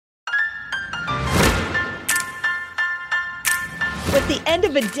At the end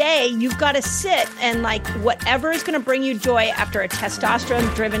of a day, you've got to sit and like whatever is going to bring you joy after a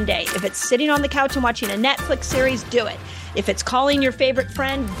testosterone-driven day. If it's sitting on the couch and watching a Netflix series, do it. If it's calling your favorite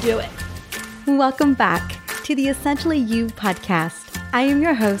friend, do it. Welcome back to the Essentially You podcast. I am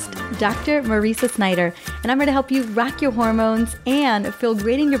your host, Dr. Marisa Snyder, and I'm here to help you rock your hormones and feel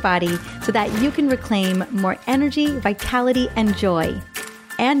great in your body so that you can reclaim more energy, vitality, and joy,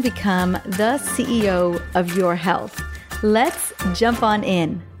 and become the CEO of your health. Let's jump on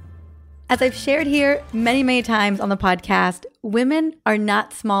in. As I've shared here many times on the podcast, women are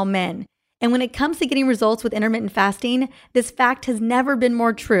not small men. And when it comes to getting results with intermittent fasting, this fact has never been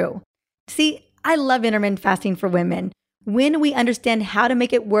more true. See, I love intermittent fasting for women when we understand how to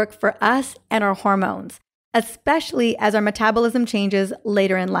make it work for us and our hormones, especially as our metabolism changes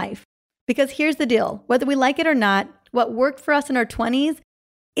later in life. Because here's the deal, whether we like it or not, what worked for us in our 20s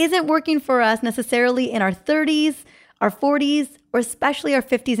isn't working for us necessarily in our 30s, our 40s, or especially our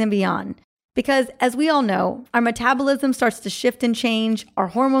 50s and beyond. Because as we all know, our metabolism starts to shift and change, our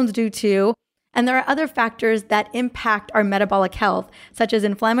hormones do too, and there are other factors that impact our metabolic health, such as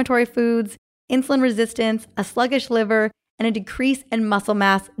inflammatory foods, insulin resistance, a sluggish liver, and a decrease in muscle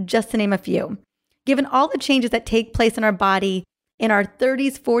mass, just to name a few. Given all the changes that take place in our body in our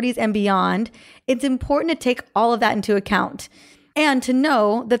 30s, 40s, and beyond, it's important to take all of that into account. And to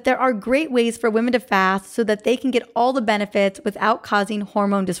know that there are great ways for women to fast so that they can get all the benefits without causing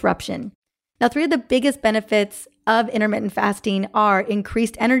hormone disruption. Now, 3 of the biggest benefits of intermittent fasting are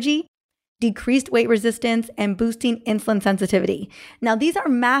increased energy, decreased weight resistance, and boosting insulin sensitivity. Now, these are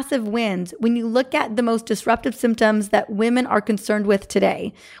massive wins when you look at the most disruptive symptoms that women are concerned with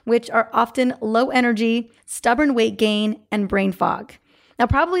today, which are often low energy, stubborn weight gain, and brain fog. Now,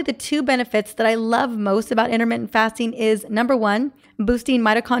 probably the 2 benefits that I love most about intermittent fasting is number 1, boosting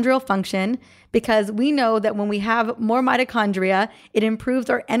mitochondrial function, because we know that when we have more mitochondria, it improves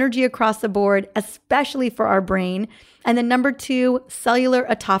our energy across the board, especially for our brain. And then number 2, cellular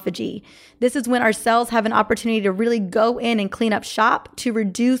autophagy. This is when our cells have an opportunity to really go in and clean up shop to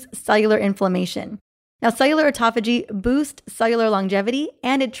reduce cellular inflammation. Now, cellular autophagy boosts cellular longevity,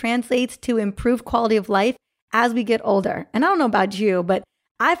 and it translates to improved quality of life as we get older. And I don't know about you, but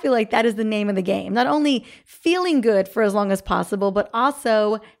I feel like that is the name of the game. Not only feeling good for as long as possible, but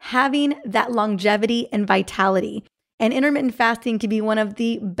also having that longevity and vitality. And intermittent fasting can be one of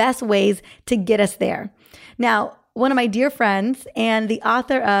the best ways to get us there. Now, one of my dear friends and the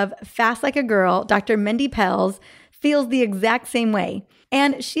author of Fast Like a Girl, Dr. Mindy Pelz, feels the exact same way.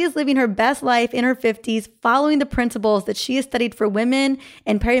 And she is living her best life in her 50s, following the principles that she has studied for women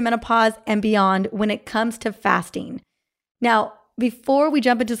in perimenopause and beyond when it comes to fasting. Now, before we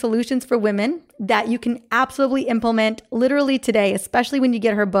jump into solutions for women that you can absolutely implement literally today, especially when you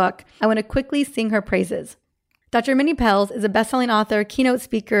get her book, I want to quickly sing her praises. Dr. Mindy Pelz is a best-selling author, keynote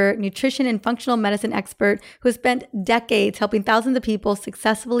speaker, nutrition and functional medicine expert who has spent decades helping thousands of people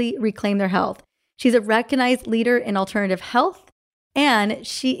successfully reclaim their health. She's a recognized leader in alternative health, and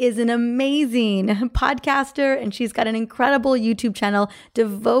she is an amazing podcaster, and she's got an incredible YouTube channel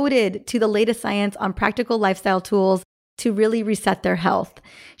devoted to the latest science on practical lifestyle tools to really reset their health.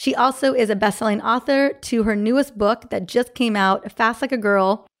 She also is a best-selling author to her newest book that just came out, Fast Like a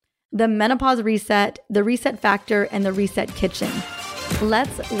Girl, The Menopause Reset, The Reset Factor, and The Reset Kitchen.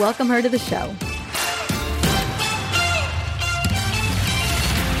 Let's welcome her to the show.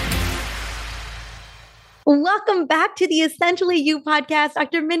 Welcome back to the Essentially You podcast,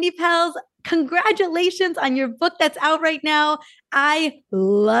 Dr. Mindy Pelz. Congratulations on your book that's out right now. I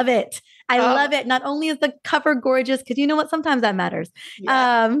love it. I love it. Not only is the cover gorgeous, because you know what? Sometimes that matters.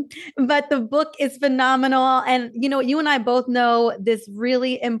 Yeah. But the book is phenomenal. And you know, you and I both know this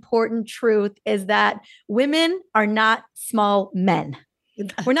really important truth is that women are not small men.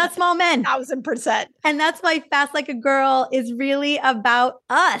 We're not small men. 1,000%. And that's why Fast Like a Girl is really about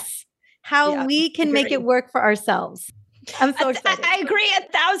us, how we can make it work for ourselves. I'm so excited. I agree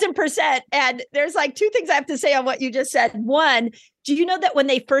 1,000%. And there's like 2 things I have to say on what you just said. One, do you know that when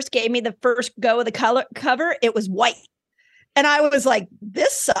they first gave me the first go of the cover, it was white? And I was like,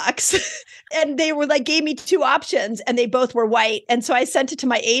 this sucks. And they were like, gave me 2 options and they both were white. And so I sent it to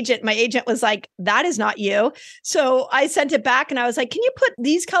my agent. My agent was like, that is not you. So I sent it back and I was like, can you put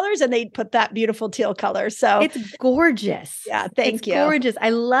these colors? And they put that beautiful teal color. So it's gorgeous. Yeah. Thank you. Gorgeous.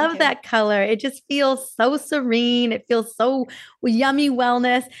 I love that color. It just feels so serene. It feels so yummy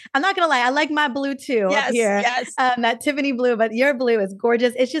wellness. I'm not going to lie. I like my blue too. Yes, up here. Yes. That Tiffany blue, but your blue is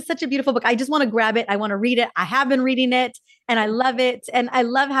gorgeous. It's just such a beautiful book. I just want to grab it. I want to read it. I have been reading it. and I love it. And I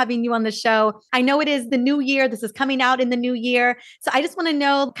love having you on the show. I know it is the new year. This is coming out in the new year. So I just want to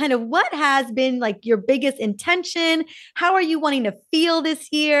know kind of what has been like your biggest intention? How are you wanting to feel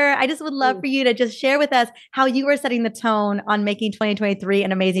this year? I just would love for you to just share with us how you are setting the tone on making 2023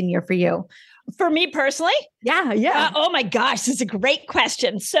 an amazing year for you. For me personally? Yeah. Oh my gosh, this is a great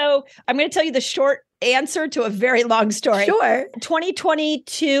question. So I'm going to tell you the short answer to a very long story. Sure.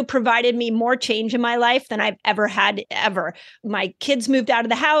 2022 provided me more change in my life than I've ever had ever. My kids moved out of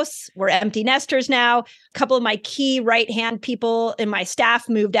the house. We're empty nesters now. A couple of my key right-hand people in my staff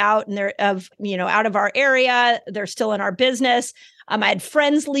moved out and they're out of our area. They're still in our business. I had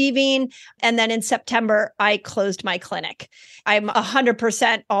friends leaving. And then in September, I closed my clinic. I'm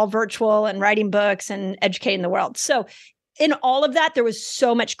 100% all virtual and writing books and educating the world. So in all of that, there was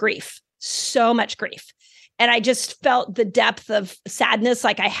so much grief. And I just felt the depth of sadness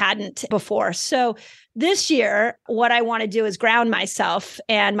like I hadn't before. So this year, what I want to do is ground myself,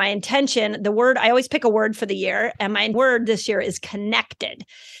 and my intention, I always pick a word for the year, and my word this year is connected.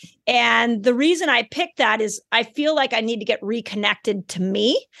 And the reason I picked that is I feel like I need to get reconnected to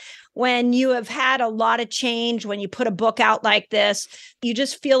me. When you have had a lot of change, when you put a book out like this, you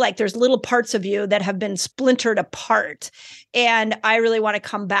just feel like there's little parts of you that have been splintered apart. And I really want to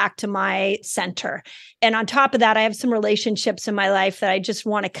come back to my center. And on top of that, I have some relationships in my life that I just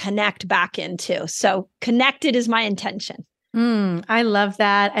want to connect back into. So connected is my intention. I love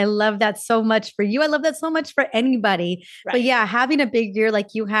that. I love that so much for you. I love that so much for anybody. Right. But yeah, having a big year like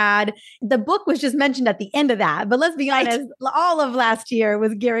you had, the book was just mentioned at the end of that. But let's be honest, all of last year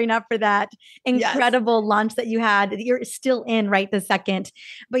was gearing up for that incredible launch that you had. You're still in right this second.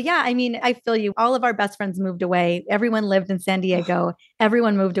 But yeah, I mean, I feel you. All of our best friends moved away. Everyone lived in San Diego.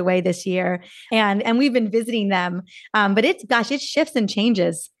 Everyone moved away this year. And we've been visiting them. But it shifts and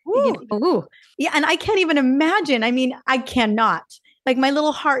changes. Ooh. Yeah. And I can't even imagine. I mean, I cannot. Like my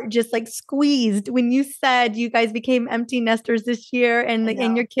little heart just like squeezed when you said you guys became empty nesters this year and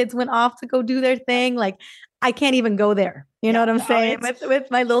your kids went off to go do their thing. Like I can't even go there. You know what I'm saying? With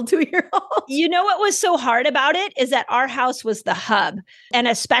my little 2-year-old. You know what was so hard about it is that our house was the hub. And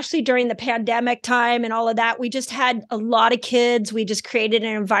especially during the pandemic time and all of that, we just had a lot of kids. We just created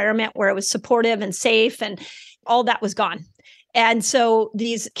an environment where it was supportive and safe, and all that was gone. And so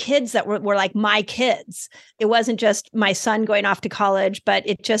these kids that were like my kids, it wasn't just my son going off to college, but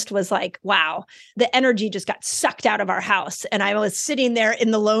it just was like, wow, the energy just got sucked out of our house. And I was sitting there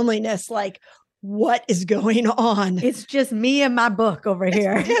in the loneliness, like, what is going on? It's just me and my book over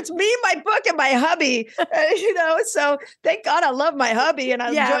here. It's me, my book, and my hubby, so thank God I love my hubby and I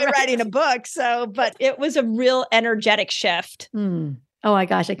enjoy writing a book. So, but it was a real energetic shift. Oh my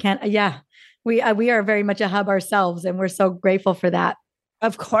gosh, I can't. Yeah. We are very much a hub ourselves, and we're so grateful for that.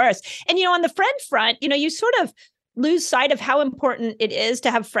 Of course. And, on the friend front, you sort of lose sight of how important it is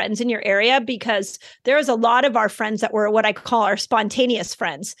to have friends in your area, because there was a lot of our friends that were what I call our spontaneous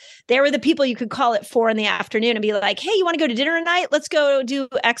friends. They were the people you could call at 4 p.m. and be like, hey, you want to go to dinner tonight? Let's go do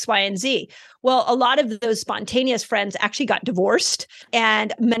X, Y, and Z. Well, a lot of those spontaneous friends actually got divorced,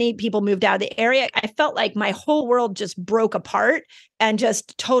 and many people moved out of the area. I felt like my whole world just broke apart and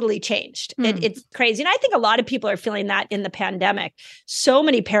just totally changed. It's crazy. And I think a lot of people are feeling that in the pandemic. So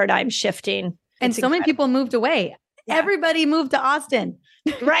many paradigms shifting. And so many people moved away. Yeah. Everybody moved to Austin.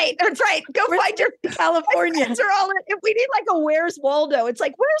 Right. That's right. Go find your California. Are all if we need like a Where's Waldo, it's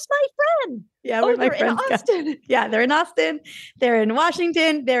like, where's my friend? Yeah, where's my friend? In Austin. Yeah, they're in Austin. They're in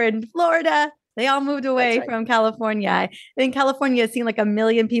Washington. They're in Florida. They all moved away from California. I think California has seen like 1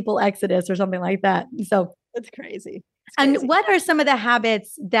 million people exodus or something like that. So that's crazy. And what are some of the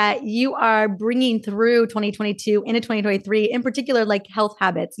habits that you are bringing through 2022 into 2023, in particular, like health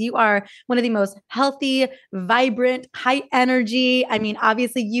habits? You are one of the most healthy, vibrant, high energy. I mean,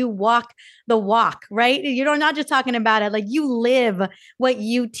 obviously you walk the walk, right? You're not just talking about it, like you live what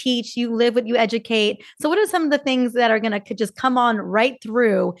you teach, you live what you educate. So what are some of the things that are going to just come on right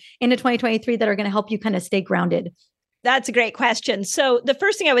through into 2023 that are going to help you kind of stay grounded? That's a great question. So the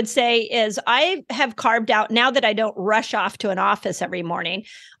first thing I would say is I have carved out, now that I don't rush off to an office every morning,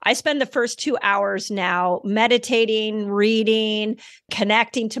 I spend the first 2 hours now meditating, reading,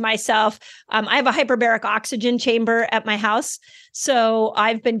 connecting to myself. I have a hyperbaric oxygen chamber at my house. So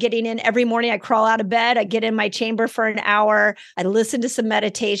I've been getting in every morning. I crawl out of bed. I get in my chamber for an hour. I listen to some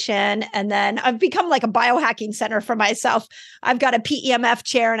meditation. And then I've become like a biohacking center for myself. I've got a PEMF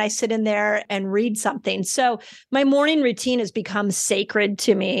chair and I sit in there and read something. So my morning morning routine has become sacred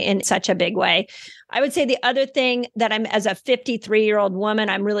to me in such a big way. I would say the other thing that I'm, as a 53-year-old woman,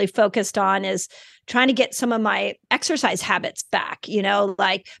 I'm really focused on is trying to get some of my exercise habits back,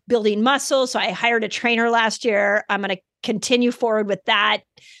 like building muscle. So I hired a trainer last year. I'm going to continue forward with that.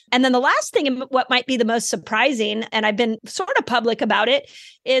 And then the last thing, and what might be the most surprising, and I've been sort of public about it,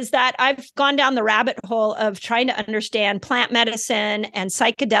 is that I've gone down the rabbit hole of trying to understand plant medicine and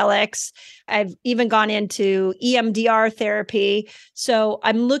psychedelics. I've even gone into EMDR therapy. So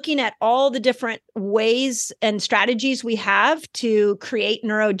I'm looking at all the different ways and strategies we have to create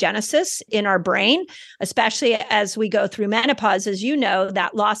neurogenesis in our brain, especially as we go through menopause. As you know,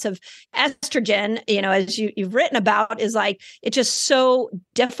 that loss of estrogen, as you've written about, is like, it's just so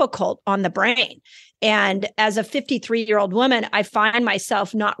difficult on the brain. And as a 53-year-old woman, I find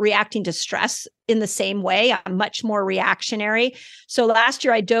myself not reacting to stress in the same way. I'm much more reactionary. So last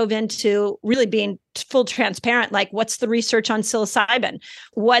year I dove into really being full transparent, like what's the research on psilocybin?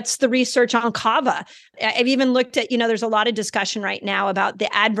 What's the research on kava? I've even looked at, there's a lot of discussion right now about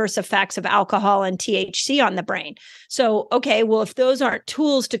the adverse effects of alcohol and THC on the brain. So, okay, well, if those aren't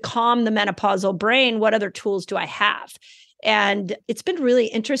tools to calm the menopausal brain, what other tools do I have? And it's been really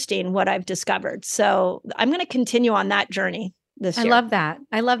interesting what I've discovered. So I'm going to continue on that journey this year. I love that.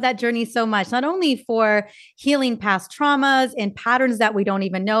 I love that journey so much, not only for healing past traumas and patterns that we don't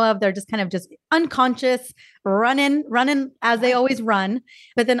even know of. They're just kind of just unconscious, running as they always run.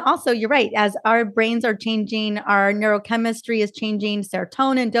 But then also, you're right, as our brains are changing, our neurochemistry is changing,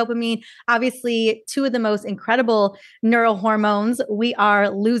 serotonin, dopamine, obviously two of the most incredible neurohormones we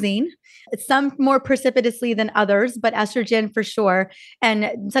are losing. Some more precipitously than others, but estrogen for sure.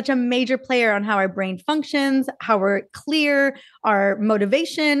 And such a major player on how our brain functions, how we're clear, our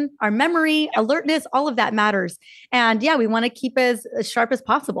motivation, our memory, alertness, all of that matters. And yeah, we want to keep as sharp as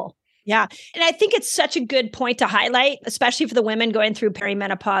possible. Yeah. And I think it's such a good point to highlight, especially for the women going through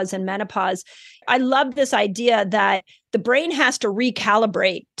perimenopause and menopause. I love this idea that the brain has to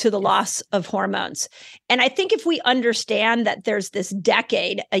recalibrate to the loss of hormones. And I think if we understand that there's this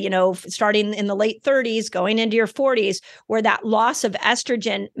decade, starting in the late 30s, going into your 40s, where that loss of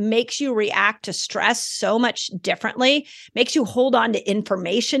estrogen makes you react to stress so much differently, makes you hold on to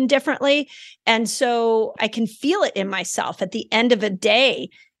information differently. And so I can feel it in myself at the end of a day,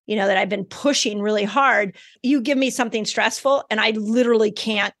 that I've been pushing really hard. You give me something stressful and I literally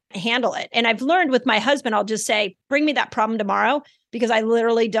can't handle it. And I've learned with my husband, I'll just say, bring me that problem tomorrow, because I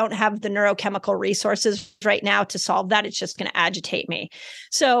literally don't have the neurochemical resources right now to solve that. It's just going to agitate me.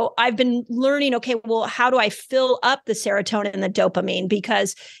 So I've been learning, okay, well, how do I fill up the serotonin and the dopamine?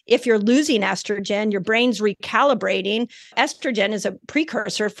 Because if you're losing estrogen, your brain's recalibrating. Estrogen is a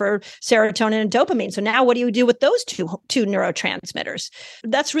precursor for serotonin and dopamine. So now what do you do with those two neurotransmitters?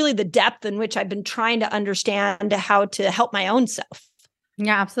 That's really the depth in which I've been trying to understand how to help my own self.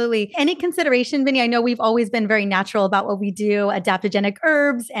 Yeah, absolutely. Any consideration, Vinny? I know we've always been very natural about what we do, adaptogenic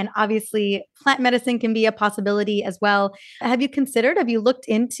herbs, and obviously plant medicine can be a possibility as well. Have you looked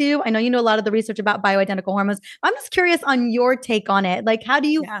into, I know you know a lot of the research about bioidentical hormones. I'm just curious on your take on it. Like, how do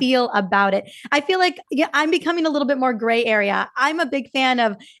you feel about it? I feel like I'm becoming a little bit more gray area. I'm a big fan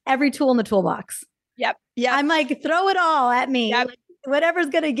of every tool in the toolbox. Yep. Yeah. I'm like, throw it all at me. Yep. Whatever's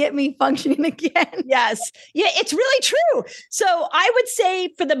going to get me functioning again. Yes. Yeah, it's really true. So I would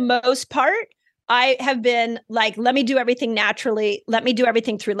say for the most part, I have been like, let me do everything naturally. Let me do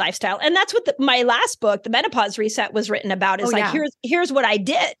everything through lifestyle. And that's what my last book, The Menopause Reset, was written about, is here's what I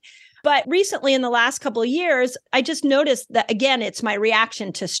did. But recently in the last couple of years, I just noticed that, again, it's my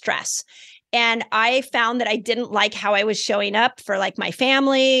reaction to stress. And I found that I didn't like how I was showing up for like my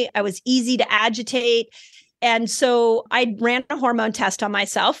family. I was easy to agitate. And so I ran a hormone test on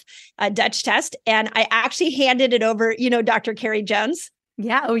myself, a Dutch test, and I actually handed it over, Dr. Carrie Jones.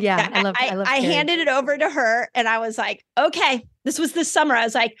 Yeah. Oh, yeah. I handed it over to her and I was like, okay, this was this summer. I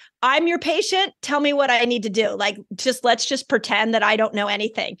was like, I'm your patient. Tell me what I need to do. Like, let's just pretend that I don't know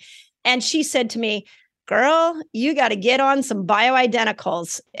anything. And she said to me, girl, you got to get on some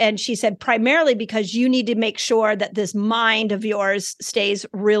bioidenticals. And she said, primarily because you need to make sure that this mind of yours stays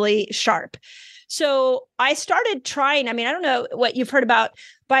really sharp. So I started trying. I don't know what you've heard about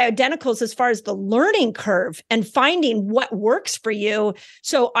bioidenticals as far as the learning curve and finding what works for you.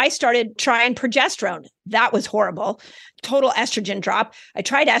 So I started trying progesterone. That was horrible. Total estrogen drop. I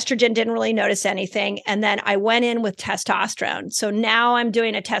tried estrogen, didn't really notice anything. And then I went in with testosterone. So now I'm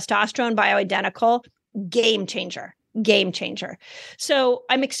doing a testosterone bioidentical. Game changer. So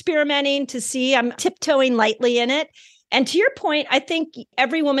I'm experimenting to see, I'm tiptoeing lightly in it. And to your point, I think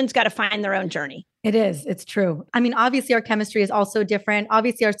every woman's got to find their own journey. It is. It's true. I mean, obviously, our chemistry is also different.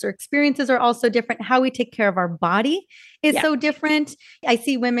 Obviously, our experiences are also different. How we take care of our body is so different. I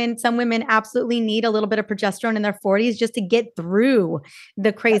see some women absolutely need a little bit of progesterone in their 40s just to get through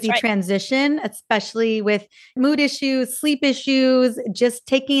the crazy transition, especially with mood issues, sleep issues, just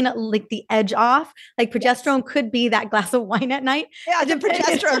taking like the edge off. Like progesterone could be that glass of wine at night. Yeah, the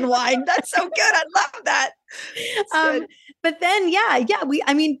progesterone wine. That's so good. I love that. But then,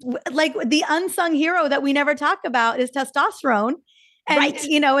 like the unsung hero that we never talk about is testosterone. And,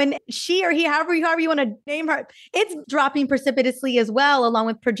 and she or he, however you want to name her, it's dropping precipitously as well, along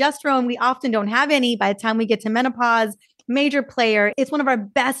with progesterone. We often don't have any by the time we get to menopause. Major player. It's one of our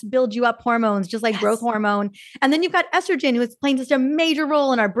best build you up hormones, just like growth hormone. And then you've got estrogen, who is playing just a major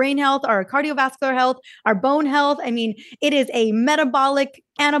role in our brain health, our cardiovascular health, our bone health. I mean, it is a metabolic,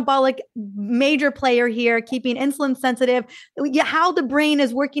 anabolic major player here, keeping insulin sensitive. How the brain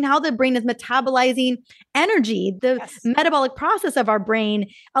is working, how the brain is metabolizing energy, the metabolic process of our brain,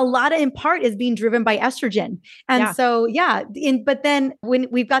 a lot of in part is being driven by estrogen. And but then when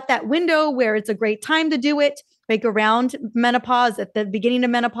we've got that window where it's a great time to do it, like around menopause, at the beginning of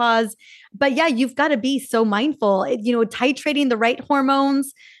menopause. But you've got to be so mindful, titrating the right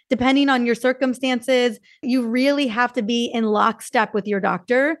hormones, depending on your circumstances. You really have to be in lockstep with your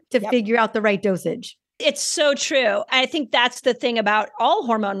doctor to figure out the right dosage. It's so true. I think that's the thing about all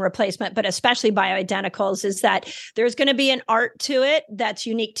hormone replacement, but especially bioidenticals, is that there's going to be an art to it that's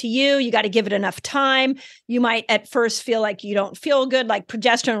unique to you. You got to give it enough time. You might at first feel like you don't feel good, like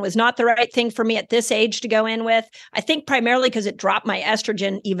progesterone was not the right thing for me at this age to go in with. I think primarily because it dropped my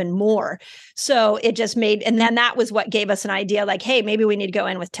estrogen even more. So it just made, and then that was what gave us an idea like, hey, maybe we need to go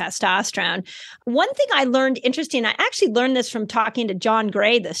in with testosterone. One thing I learned interesting, I actually learned this from talking to John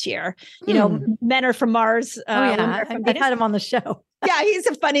Gray this year. Men are from Mars. I've had him on the show. Yeah, he's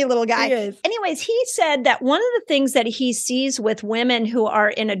a funny little guy. He is. Anyways, he said that one of the things that he sees with women who are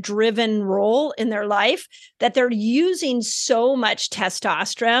in a driven role in their life, that they're using so much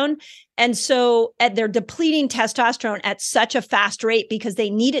testosterone. And so they're depleting testosterone at such a fast rate because they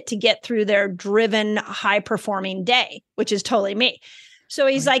need it to get through their driven, high-performing day, which is totally me. So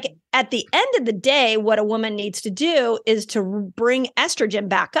he's like, at the end of the day, what a woman needs to do is to bring estrogen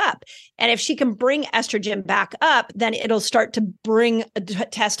back up. And if she can bring estrogen back up, then it'll start to bring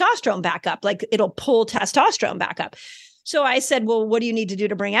testosterone back up. Like it'll pull testosterone back up. So I said, well, what do you need to do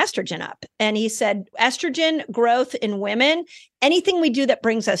to bring estrogen up? And he said, estrogen growth in women, anything we do that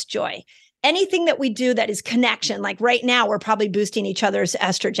brings us joy. Anything that we do that is connection, like right now, we're probably boosting each other's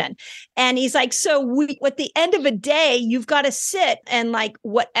estrogen. And he's like, so at the end of a day, you've got to sit and like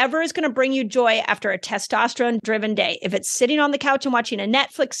whatever is going to bring you joy after a testosterone driven day. If it's sitting on the couch and watching a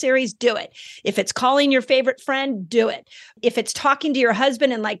Netflix series, do it. If it's calling your favorite friend, do it. If it's talking to your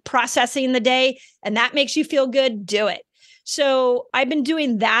husband and like processing the day and that makes you feel good, do it. So I've been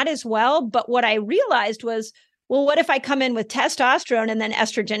doing that as well. But what I realized was, well, what if I come in with testosterone and then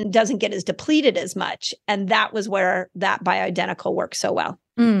estrogen doesn't get as depleted as much? And that was where that bioidentical works so well.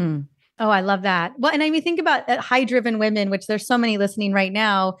 Oh, I love that. Well, and I mean, think about high-driven women, which there's so many listening right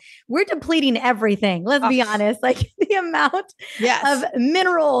now. We're depleting everything. Let's be honest. Like the amount of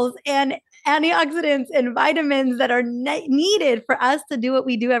minerals and antioxidants and vitamins that are needed for us to do what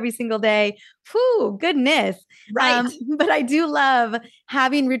we do every single day. Whew, goodness. Right. But I do love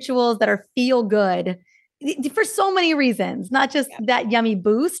having rituals that are feel good for so many reasons, not just that yummy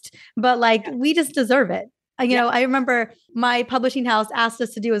boost, but like we just deserve it. I remember my publishing house asked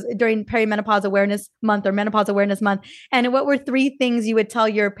us to do during Perimenopause Awareness Month or Menopause Awareness Month. And what were 3 things you would tell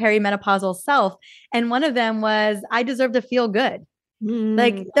your perimenopausal self? And one of them was, I deserve to feel good.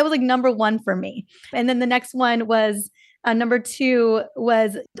 Like that was like number 1 for me. And then the next one was number 2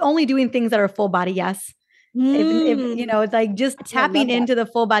 was only doing things that are full body yes. If it's like just tapping into the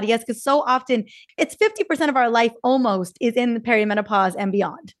full body yes, because so often it's 50% of our life almost is in the perimenopause and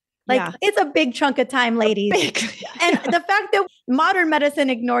beyond. Like it's a big chunk of time, ladies. And the fact that modern medicine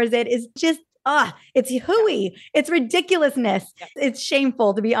ignores it is just it's hooey. It's ridiculousness. It's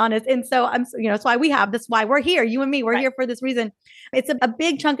shameful, to be honest. And so that's why we have this, why we're here. You and me, we're here for this reason. It's a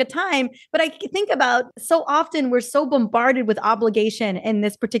big chunk of time. But I think about so often we're so bombarded with obligation in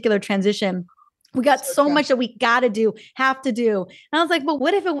this particular transition. We got so much that we got to do, have to do. And I was like, well,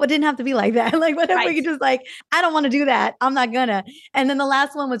 what if it didn't have to be like that? Like, what if we could just like, I don't want to do that. I'm not gonna. And then the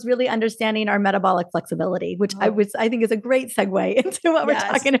last one was really understanding our metabolic flexibility, which I think is a great segue into what we're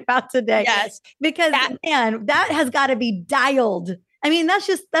talking about today. Yes. Because that has got to be dialed I mean, that's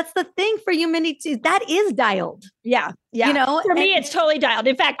the thing for humanity. That is dialed. Yeah. Yeah. You know, for me, it's totally dialed.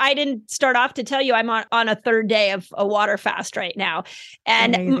 In fact, I didn't start off to tell you I'm on a third day of a water fast right now.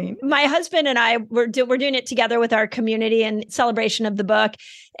 And my husband and I we're doing it together with our community in celebration of the book.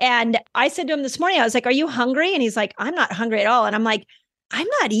 And I said to him this morning, I was like, "Are you hungry?" And he's like, "I'm not hungry at all." And I'm like, "I'm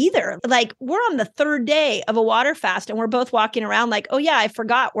not either." Like, we're on the third day of a water fast and we're both walking around like, "Oh yeah, I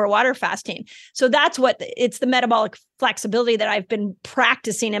forgot we're water fasting." So it's the metabolic flexibility that I've been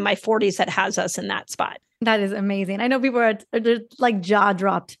practicing in my 40s that has us in that spot. That is amazing. I know people are like jaw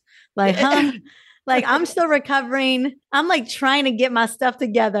dropped, like, huh? Like, I'm still recovering. I'm like trying to get my stuff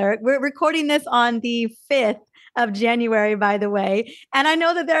together. We're recording this on the 5th of January, by the way. And I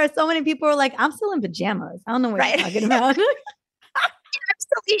know that there are so many people who are like, I'm still in pajamas. I don't know what you're talking about. I'm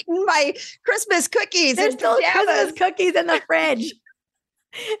still eating my Christmas cookies. There's still Christmas cookies in the fridge.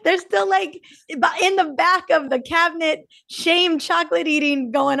 There's still like in the back of the cabinet, shame chocolate eating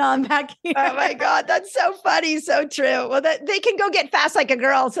going on back here. Oh my God, that's so funny. So true. Well, they can go get fast like a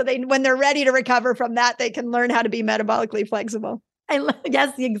girl. So when they're ready to recover from that, they can learn how to be metabolically flexible.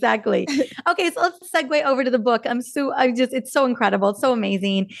 Yes, exactly. Okay, so let's segue over to the book. It's so incredible. It's so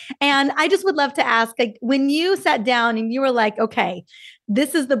amazing. And I just would love to ask, like, when you sat down and you were like, okay,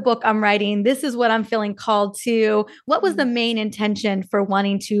 this is the book I'm writing. This is what I'm feeling called to. What was the main intention for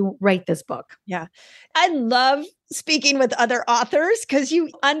wanting to write this book? Yeah. I love speaking with other authors because you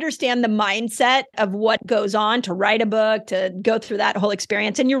understand the mindset of what goes on to write a book, to go through that whole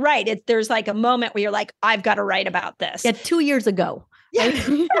experience. And you're right. There's like a moment where you're like, I've got to write about this. Yeah, 2 years ago. Yeah.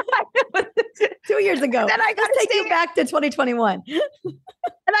 2 years ago. Then I got to take you back to 2021.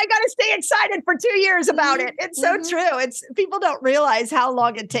 And I got to stay excited for 2 years about it. It's so true. People don't realize how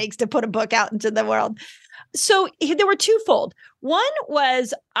long it takes to put a book out into the world. So there were twofold. One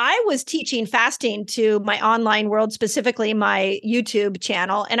was I was teaching fasting to my online world, specifically my YouTube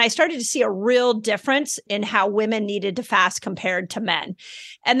channel, and I started to see a real difference in how women needed to fast compared to men.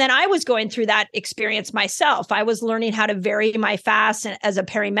 And then I was going through that experience myself. I was learning how to vary my fast as a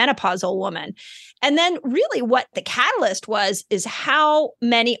perimenopausal woman. And then really what the catalyst is how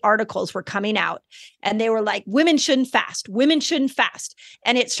many articles were coming out. And they were like, women shouldn't fast. Women shouldn't fast.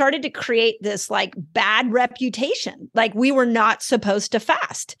 And it started to create this like bad reputation. Like we were not supposed to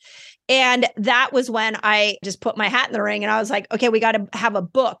fast. And that was when I just put my hat in the ring and I was like, okay, we got to have a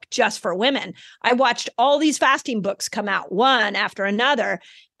book just for women. I watched all these fasting books come out one after another.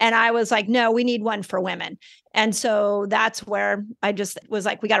 And I was like, no, we need one for women. And so that's where I just was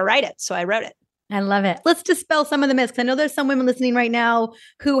like, we got to write it. So I wrote it. I love it. Let's dispel some of the myths. I know there's some women listening right now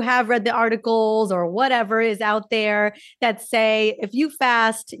who have read the articles or whatever is out there that say, if you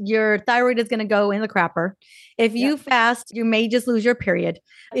fast, your thyroid is going to go in the crapper. If you fast, you may just lose your period.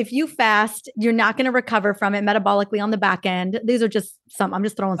 If you fast, you're not going to recover from it metabolically on the back end. These are just some, I'm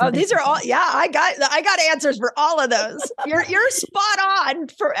just throwing some. Oh, these are all, I got answers for all of those. You're spot on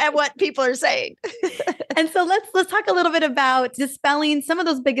at what people are saying. And so let's talk a little bit about dispelling some of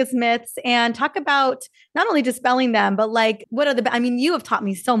those biggest myths and talk about not only dispelling them, but like, you have taught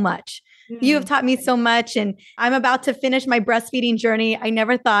me so much. You have taught me so much, and I'm about to finish my breastfeeding journey. I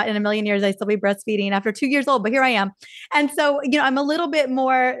never thought in a million years I'd still be breastfeeding after 2 years old, but here I am. And so, I'm a little bit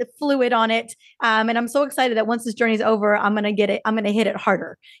more fluid on it. And I'm so excited that once this journey is over, I'm going to get it. I'm going to hit it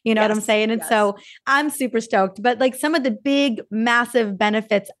harder. You know what I'm saying? And so I'm super stoked, but like some of the big, massive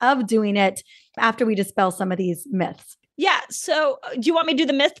benefits of doing it after we dispel some of these myths. Yeah. So do you want me to do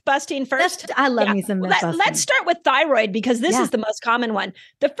the myth busting first? I love me some myth busting. Let's start with thyroid because this is the most common one.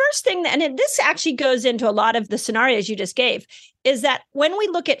 The first thing, and this actually goes into a lot of the scenarios you just gave, is that when we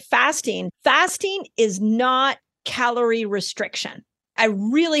look at fasting is not calorie restriction. I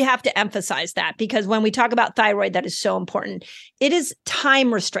really have to emphasize that because when we talk about thyroid, that is so important. It is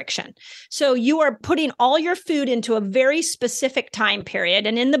time restriction. So you are putting all your food into a very specific time period.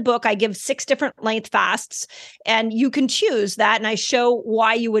 And in the book, I give 6 different length fasts and you can choose that. And I show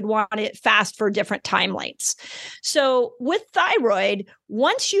why you would want it fast for different time lengths. So with thyroid,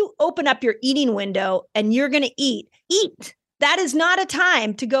 once you open up your eating window and you're going to eat. That is not a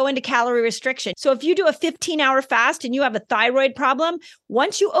time to go into calorie restriction. So if you do a 15-hour fast and you have a thyroid problem,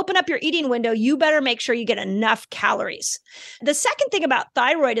 once you open up your eating window, you better make sure you get enough calories. The second thing about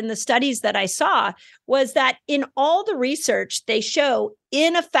thyroid in the studies that I saw was that in all the research, they show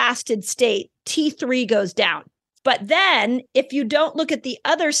in a fasted state, T3 goes down. But then if you don't look at the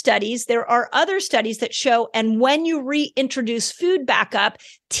other studies, there are other studies that show, and when you reintroduce food back up,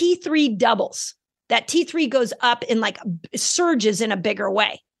 T3 doubles. That T3 goes up in like surges in a bigger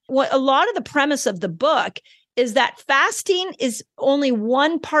way. What a lot of the premise of the book is that fasting is only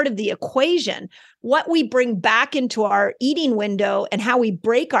one part of the equation. What we bring back into our eating window and how we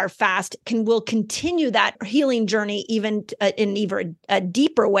break our fast will continue that healing journey even in even a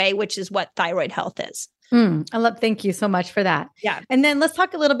deeper way, which is what thyroid health is. Thank you so much for that. Yeah. And then let's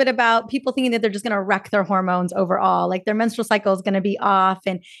talk a little bit about people thinking that they're just going to wreck their hormones overall, like their menstrual cycle is going to be off.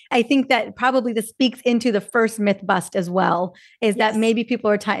 And I think that probably this speaks into the first myth bust as well, is that maybe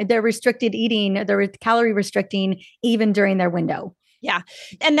people are they're restricted eating, they're calorie restricting even during their window. Yeah.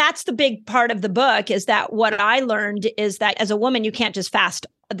 And that's the big part of the book, is that what I learned is that as a woman, you can't just fast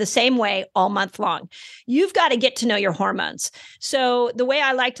the same way all month long. You've got to get to know your hormones. So the way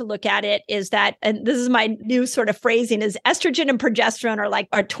I like to look at it is that, and this is my new sort of phrasing, is estrogen and progesterone are like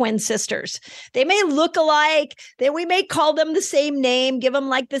our twin sisters. They may look alike, then we may call them the same name, give them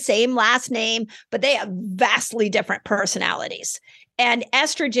like the same last name, but they have vastly different personalities. And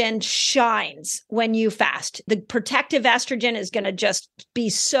estrogen shines when you fast. The protective estrogen is going to just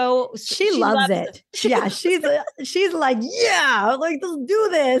be so. She loves it. Yeah, she's like, yeah, like, let's do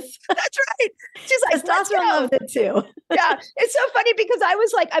this. That's right. She's like, testosterone loves it too. Yeah, it's so funny because I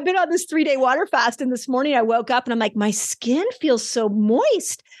was like, I've been on this 3-day water fast, and this morning I woke up and I'm like, my skin feels so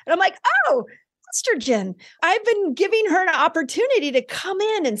moist, and I'm like, oh, estrogen. I've been giving her an opportunity to come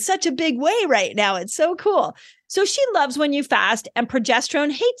in such a big way right now. It's so cool. So she loves when you fast, and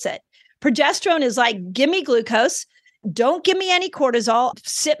progesterone hates it. Progesterone is like, give me glucose. Don't give me any cortisol.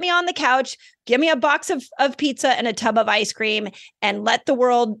 Sit me on the couch. Give me a box of pizza and a tub of ice cream, and let the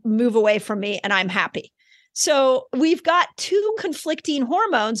world move away from me, and I'm happy. So we've got two conflicting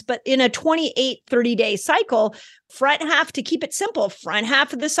hormones, but in a 28, 30-day cycle, front half, to keep it simple, front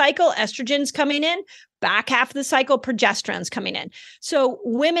half of the cycle, estrogen's coming in, back half of the cycle, progesterone's coming in. So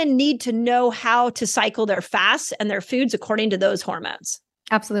women need to know how to cycle their fasts and their foods according to those hormones.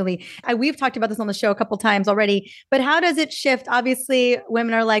 Absolutely. We've talked about this on the show a couple of times already, but how does it shift? Obviously,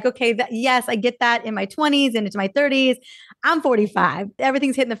 women are like, okay, yes, I get that in my 20s and into my 30s. I'm 45.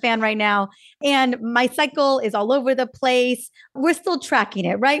 Everything's hitting the fan right now. And my cycle is all over the place. We're still tracking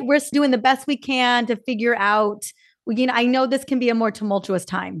it, right? We're doing the best we can to figure out, I know this can be a more tumultuous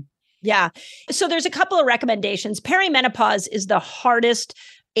time. Yeah. So there's a couple of recommendations. Perimenopause is the hardest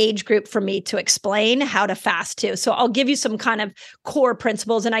age group for me to explain how to fast to. So I'll give you some kind of core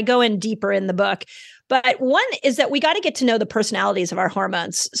principles, and I go in deeper in the book. But one is that we got to get to know the personalities of our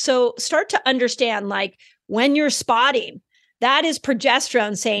hormones. So start to understand, like, when you're spotting, that is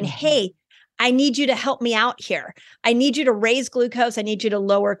progesterone saying, hey, I need you to help me out here. I need you to raise glucose. I need you to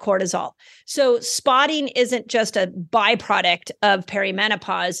lower cortisol. So spotting isn't just a byproduct of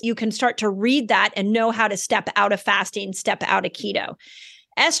perimenopause. You can start to read that and know how to step out of fasting, step out of keto.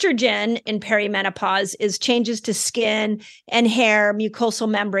 Estrogen in perimenopause is changes to skin and hair, mucosal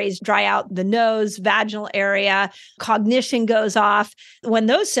membranes dry out, the nose, vaginal area, cognition goes off. When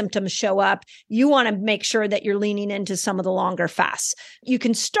those symptoms show up, you want to make sure that you're leaning into some of the longer fasts. You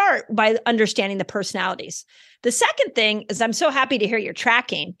can start by understanding the personalities. The second thing is, I'm so happy to hear you're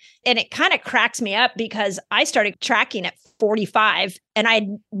tracking, and it kind of cracks me up because I started tracking at 45 and I'd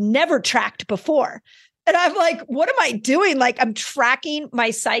never tracked before. And I'm like, what am I doing? Like, I'm tracking my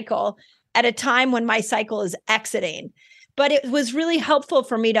cycle at a time when my cycle is exiting. But it was really helpful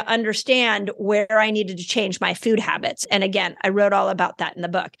for me to understand where I needed to change my food habits. And again, I wrote all about that in the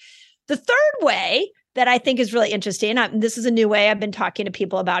book. The third way that I think is really interesting, this is a new way I've been talking to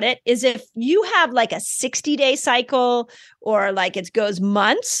people about it, is if you have like a 60-day cycle, or like it goes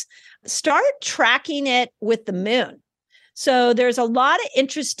months, start tracking it with the moon. So there's a lot of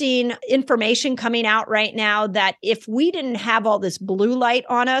interesting information coming out right now that if we didn't have all this blue light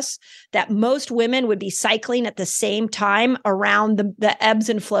on us, that most women would be cycling at the same time around the ebbs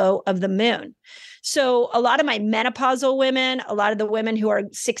and flow of the moon. So a lot of my menopausal women, a lot of the women who are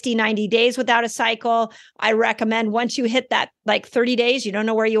 60, 90 days without a cycle, I recommend once you hit that like 30 days, you don't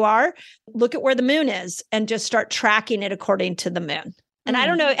know where you are, look at where the moon is and just start tracking it according to the moon. And I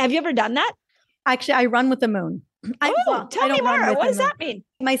don't know, have you ever done that? Actually, I run with the moon. Tell me more. What does that mean?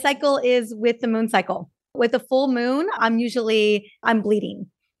 My cycle is with the moon cycle. With the full moon, I'm bleeding.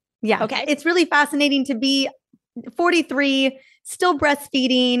 Yeah. Okay. It's really fascinating to be 43, still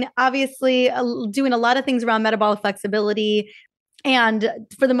breastfeeding, obviously doing a lot of things around metabolic flexibility. And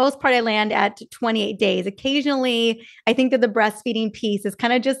for the most part, I land at 28 days. Occasionally, I think that the breastfeeding piece is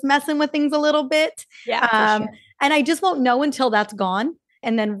kind of just messing with things a little bit. Yeah, for sure. And I just won't know until that's gone,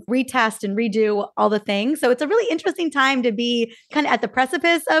 and then retest and redo all the things. So it's a really interesting time to be kind of at the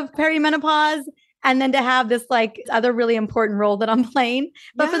precipice of perimenopause and then to have this like other really important role that I'm playing.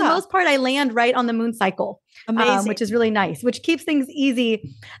 But for the most part, I land right on the moon cycle. Amazing. Which is really nice, which keeps things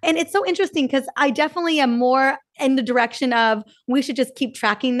easy. And it's so interesting because I definitely am more in the direction of we should just keep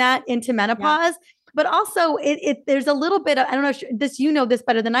tracking that into menopause. But also there's a little bit of, I don't know if this, you know this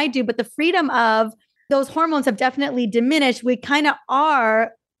better than I do, but the freedom of those hormones have definitely diminished. We kind of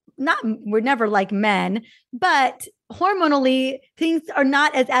are we're never like men, but hormonally things are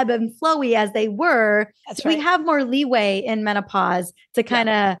not as ebb and flowy as they were. That's so right. We have more leeway in menopause to kind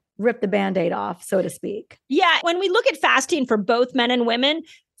of rip the Band-Aid off, so to speak. Yeah. When we look at fasting for both men and women,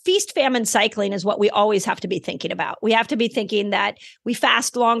 feast famine cycling is what we always have to be thinking about. We have to be thinking that we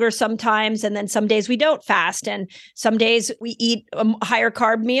fast longer sometimes, and then some days we don't fast. And some days we eat a higher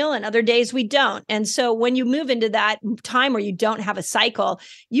carb meal and other days we don't. And so when you move into that time where you don't have a cycle,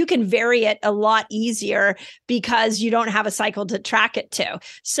 you can vary it a lot easier because you don't have a cycle to track it to.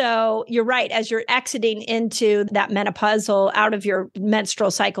 So you're right. As you're exiting into that menopausal, out of your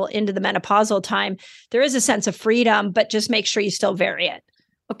menstrual cycle into the menopausal time, there is a sense of freedom, but just make sure you still vary it.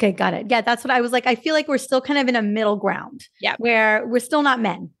 Okay, got it. Yeah, that's what I was like. I feel like we're still kind of in a middle ground. Yeah. Where we're still not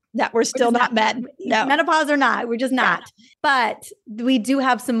men. That we're still not men. No. Menopause or not, we're just not. But we do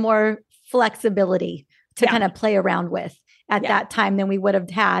have some more flexibility to kind of play around with at that time than we would have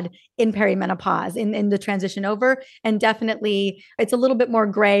had in perimenopause, in the transition over. And definitely it's a little bit more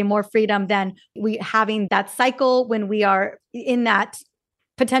gray, more freedom than we having that cycle when we are in that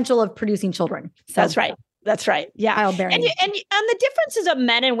potential of producing children. So that's right. That's right. Yeah. And the differences of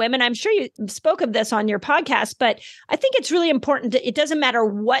men and women, I'm sure you spoke of this on your podcast, but I think it's really important that it doesn't matter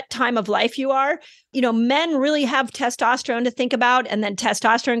what time of life you are. You know, men really have testosterone to think about, and then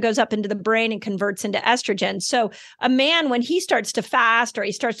testosterone goes up into the brain and converts into estrogen. So a man, when he starts to fast or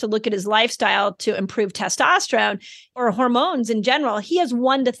he starts to look at his lifestyle to improve testosterone or hormones in general, he has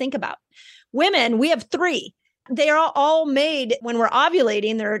one to think about. Women, we have three. They are all made when we're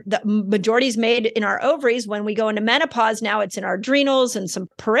ovulating. The majority is made in our ovaries. When we go into menopause, now it's in our adrenals and some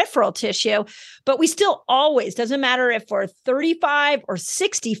peripheral tissue. But we still always, doesn't matter if we're 35 or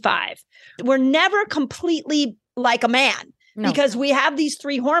 65, we're never completely like a man. No. Because we have these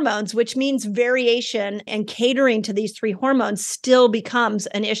three hormones, which means variation and catering to these three hormones still becomes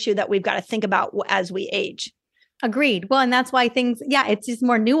an issue that we've got to think about as we age. Agreed. Well, and that's why it's just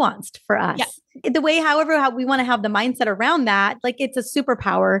more nuanced for us. Yeah. The way, however, how we want to have the mindset around that, like it's a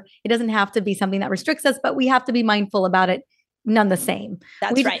superpower. It doesn't have to be something that restricts us, but we have to be mindful about it none the same.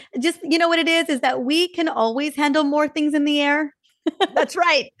 That's right. Just, you know what it is that we can always handle more things in the air. That's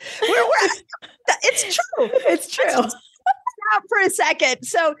right. It's true. It's true. Out for a second.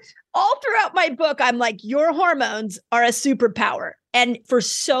 So all throughout my book, I'm like, your hormones are a superpower. And for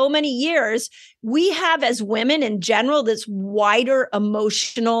so many years, we have, as women in general, this wider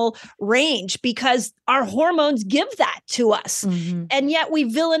emotional range because our hormones give that to us. Mm-hmm. And yet we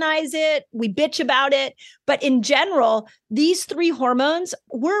villainize it, we bitch about it. But in general, these three hormones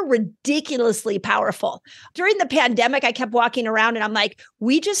were ridiculously powerful. During the pandemic, I kept walking around and I'm like,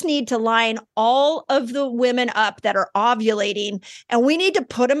 we just need to line all of the women up that are ovulating, and we need to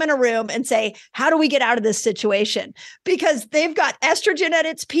put them in a room and say, how do we get out of this situation? Because they've got estrogen at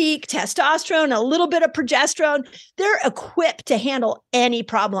its peak, testosterone, a little bit of progesterone. They're equipped to handle any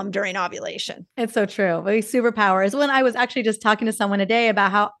problem during ovulation. It's so true. Superpowers. When I was actually just talking to someone today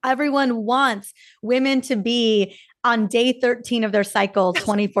about how everyone wants women to be on day 13 of their cycle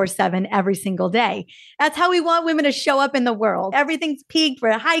 24/7 every single day. That's how we want women to show up in the world. Everything's peaked.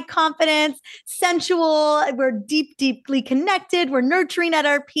 We're high confidence, sensual. We're deeply connected. We're nurturing at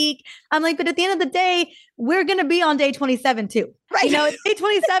our peak. I'm like, but at the end of the day, we're going to be on day 27 too. Right. You know, day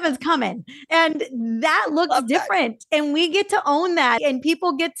 27 is coming, and that looks different. And we get to own that, and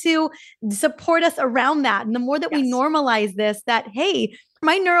people get to support us around that. And the more that we normalize this, that, hey,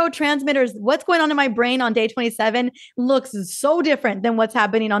 my neurotransmitters, what's going on in my brain on day 27 looks so different than what's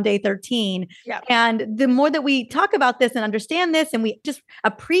happening on day 13. Yeah. And the more that we talk about this and understand this, and we just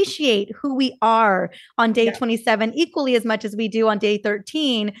appreciate who we are on day 27 equally as much as we do on day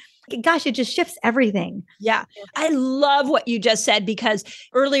 13, gosh, it just shifts everything. Yeah. I love what you just said, because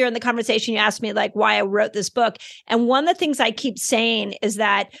earlier in the conversation, you asked me like why I wrote this book. And one of the things I keep saying is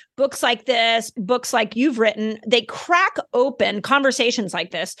that books like this, books like you've written, they crack open conversations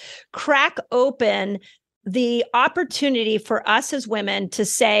like this, crack open the opportunity for us as women to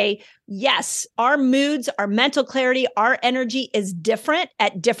say, yes, our moods, our mental clarity, our energy is different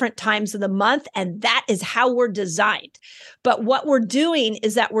at different times of the month. And that is how we're designed. But what we're doing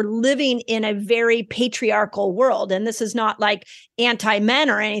is that we're living in a very patriarchal world. And this is not like anti-men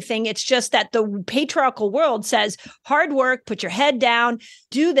or anything. It's just that the patriarchal world says hard work, put your head down,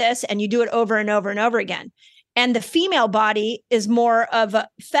 do this, and you do it over and over and over again. And the female body is more of a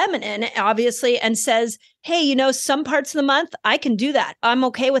feminine, obviously, and says, hey, some parts of the month, I can do that. I'm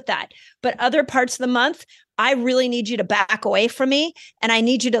okay with that. But other parts of the month, I really need you to back away from me. And I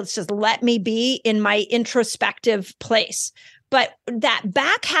need you to just let me be in my introspective place. But that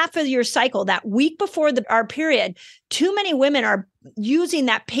back half of your cycle, that week before our period, too many women are using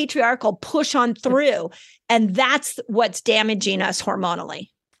that patriarchal push on through. And that's what's damaging us hormonally.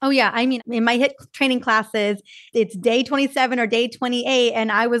 Oh, yeah. I mean, in my HIIT training classes, it's day 27 or day 28.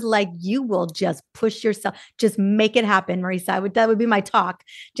 And I was like, you will just push yourself, just make it happen, Marisa. That would be my talk.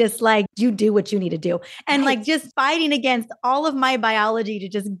 Just like, you do what you need to do. And like just fighting against all of my biology to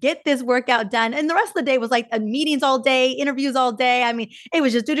just get this workout done. And the rest of the day was like meetings all day, interviews all day. I mean, it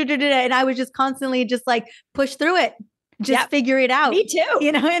was just and I was just constantly just like push through it. Just figure it out. Me too.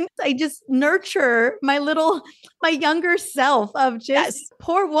 And I just nurture my younger self of just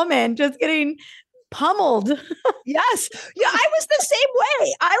poor woman just getting pummeled. Yes. Yeah. I was the same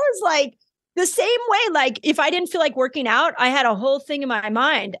way. I was like the same way. Like if I didn't feel like working out, I had a whole thing in my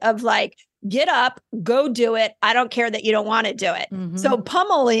mind of like, get up, go do it. I don't care that you don't want to do it. Mm-hmm. So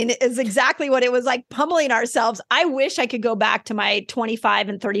pummeling is exactly what it was like, pummeling ourselves. I wish I could go back to my 25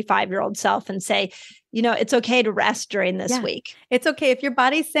 and 35-year-old self and say, it's okay to rest during this week. It's okay. If your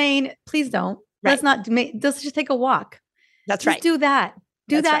body's saying, please don't, let's just take a walk. That's just right. Do that.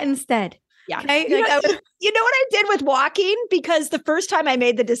 Do that instead. Yeah. Okay? You know what I did with walking? Because the first time I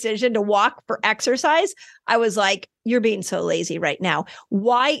made the decision to walk for exercise, I was like, you're being so lazy right now.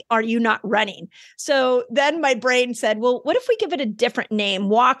 Why are you not running? So then my brain said, well, what if we give it a different name?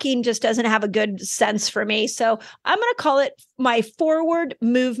 Walking just doesn't have a good sense for me. So I'm going to call it my forward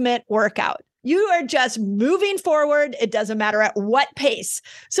movement workout. You are just moving forward. It doesn't matter at what pace.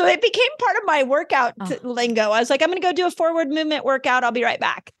 So it became part of my workout lingo. I was like, I'm going to go do a forward movement workout. I'll be right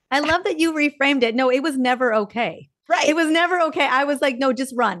back. I love that you reframed it. No, it was never okay. Right. It was never okay. I was like, no,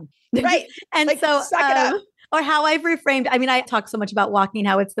 just run. Right. And like, so suck it up. Or how I've reframed. I mean, I talk so much about walking,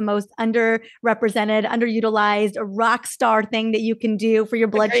 how it's the most underrepresented, underutilized, a rock star thing that you can do for your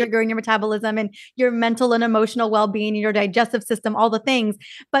blood sugar and your metabolism and your mental and emotional well-being and your digestive system, all the things.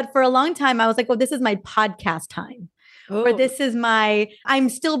 But for a long time, I was like, well, this is my podcast time. Or this is I'm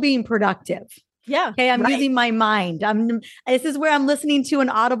still being productive. Yeah. Okay. I'm using my mind. This is where I'm listening to an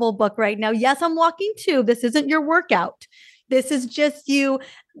Audible book right now. Yes, I'm walking too. This isn't your workout. This is just you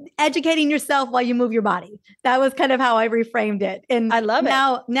educating yourself while you move your body. That was kind of how I reframed it. And I love it.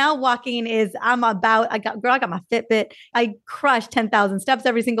 Now walking is, I got my Fitbit. I crush 10,000 steps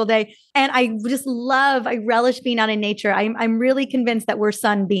every single day. And I relish being out in nature. I'm really convinced that we're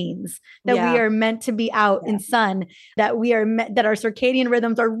sun beings, that we are meant to be out in sun, that that our circadian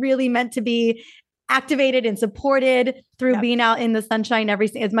rhythms are really meant to be activated and supported through being out in the sunshine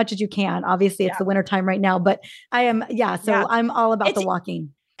as much as you can. Obviously it's the winter time right now, but I'm all about the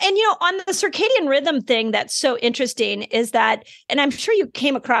walking. And, on the circadian rhythm thing, that's so interesting is that, and I'm sure you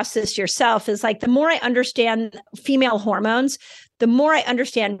came across this yourself, is like the more I understand female hormones, the more I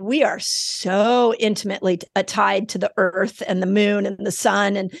understand we are so intimately tied to the earth and the moon and the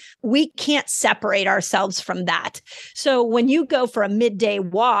sun, and we can't separate ourselves from that. So when you go for a midday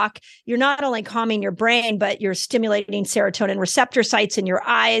walk, you're not only calming your brain, but you're stimulating serotonin receptor sites in your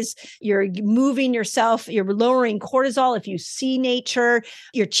eyes. You're moving yourself. You're lowering cortisol. If you see nature,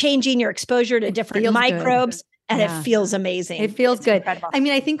 you're changing your exposure to different microbes. Good. And it feels amazing. It feels good. Incredible. I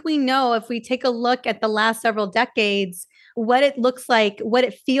mean, I think we know if we take a look at the last several decades, what it looks like, what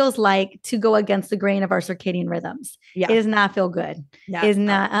it feels like to go against the grain of our circadian rhythms. Yeah. It does not feel good. No, it is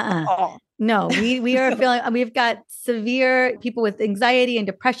not. No, we are feeling, we've got severe people with anxiety and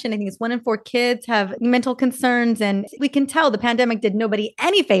depression. I think it's 1 in 4 kids have mental concerns. And we can tell the pandemic did nobody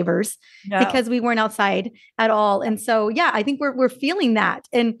any favors because we weren't outside at all. And so, I think we're feeling that.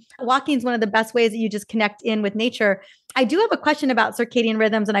 And walking is one of the best ways that you just connect in with nature. I do have a question about circadian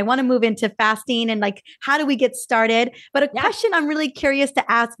rhythms, and I want to move into fasting and like, how do we get started? But a question I'm really curious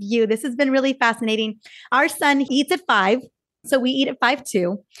to ask you. This has been really fascinating. Our son, he eats at 5. So we eat at 5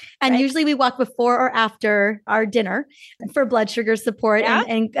 too. And usually we walk before or after our dinner for blood sugar support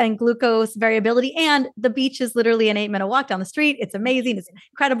and glucose variability. And the beach is literally an 8-minute walk down the street. It's amazing. It's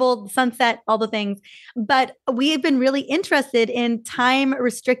incredible. The sunset, all the things. But we have been really interested in time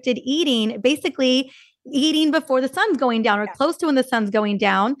restricted eating, basically eating before the sun's going down or close to when the sun's going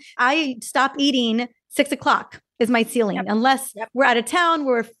down. I stop eating 6:00 is my ceiling, unless we're out of town,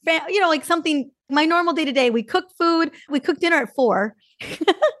 we're, like something, my normal day to day, we cook food, we cook dinner at 4.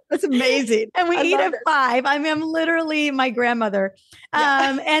 That's amazing. And we eat at 5. I mean, I'm literally my grandmother.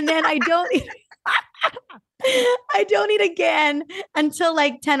 And then I don't eat, I don't eat again until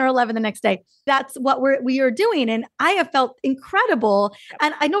like 10 or 11 the next day. That's what we are doing. And I have felt incredible.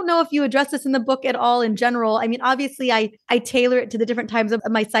 And I don't know if you address this in the book at all in general. I mean, obviously I tailor it to the different times of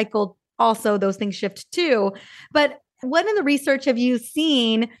my cycle. Also, those things shift too. But what in the research have you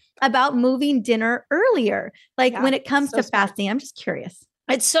seen about moving dinner earlier? Like when it comes to fasting, I'm just curious.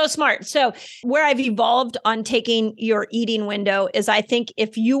 It's so smart. So where I've evolved on taking your eating window is I think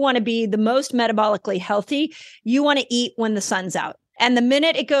if you want to be the most metabolically healthy, you want to eat when the sun's out. And the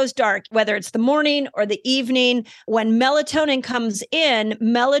minute it goes dark, whether it's the morning or the evening, when melatonin comes in,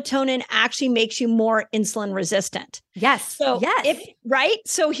 melatonin actually makes you more insulin resistant. Yes. So right.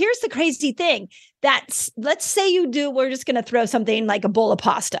 So here's the crazy thing. Let's say we're just going to throw something like a bowl of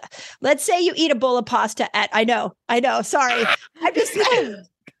pasta. Let's say you eat a bowl of pasta I know, sorry. I'm just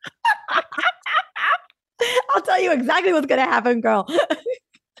I'll tell you exactly what's going to happen, girl.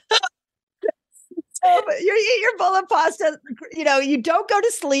 So you eat your bowl of pasta, you don't go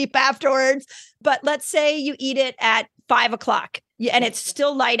to sleep afterwards, but let's say you eat it at 5:00 and it's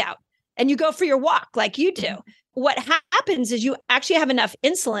still light out and you go for your walk like you do. What happens is you actually have enough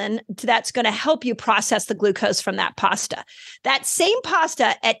insulin that's going to help you process the glucose from that pasta. That same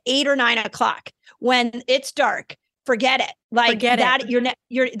pasta at 8 or 9 o'clock, when it's dark, forget it.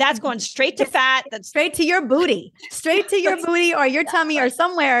 That's going straight to fat. That's straight to your booty, booty or your tummy or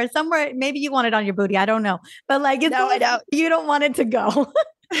somewhere. Maybe you want it on your booty. I don't know. But I don't. You don't want it to go.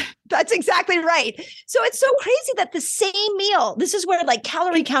 That's exactly right. So it's so crazy that the same meal, this is where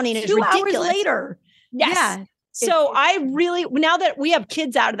calorie counting is ridiculous. 2 hours later. Yes. Yeah. So now that we have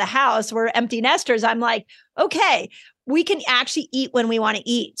kids out of the house, we're empty nesters. I'm like, okay, we can actually eat when we want to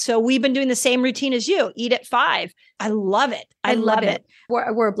eat. So we've been doing the same routine as you, eat at 5. I love it. I love it.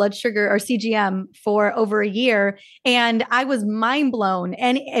 We're a blood sugar or CGM for over a year. And I was mind blown.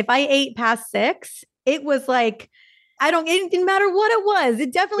 And if I ate past 6, it was like, it didn't matter what it was.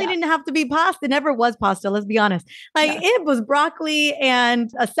 It definitely didn't have to be pasta. It never was pasta. Let's be honest. It was broccoli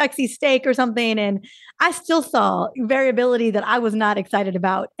and a sexy steak or something. And I still saw variability that I was not excited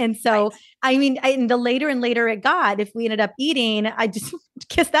about. And so, the later and later it got, if we ended up eating, I just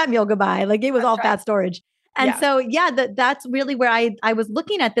kissed that meal goodbye. It was all fat storage. And so, that's really where I was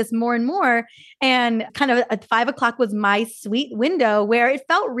looking at this more and more, and kind of at 5:00 was my sweet window where it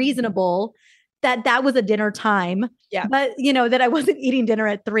felt reasonable that was a dinner time, but that I wasn't eating dinner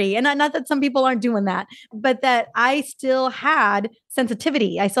at 3, and not that some people aren't doing that, but that I still had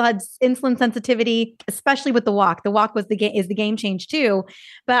sensitivity. I still had insulin sensitivity, especially with the walk. The walk is the game change too.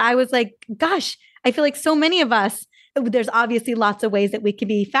 But I was like, gosh, I feel like so many of us, there's obviously lots of ways that we could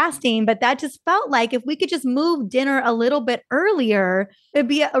be fasting, but that just felt like if we could just move dinner a little bit earlier, it'd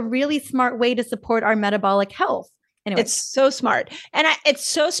be a really smart way to support our metabolic health. Anyway. It's so smart. And it's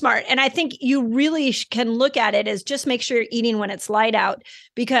so smart. And I think you really can look at it as just make sure you're eating when it's light out,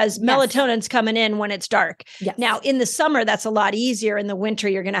 because melatonin's coming in when it's dark. Yes. Now, in the summer, that's a lot easier. In the winter,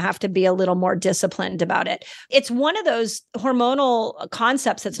 you're going to have to be a little more disciplined about it. It's one of those hormonal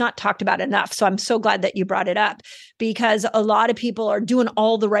concepts that's not talked about enough. So I'm so glad that you brought it up, because a lot of people are doing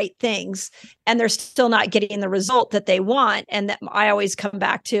all the right things and they're still not getting the result that they want. And that I always come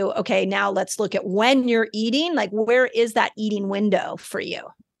back to, okay, now let's look at when you're eating, where is that eating window for you?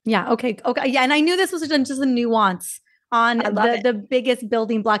 Yeah. Okay. Yeah. And I knew this was just a nuance on the biggest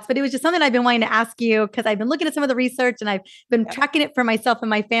building blocks, but it was just something I've been wanting to ask you, because I've been looking at some of the research and I've been tracking it for myself and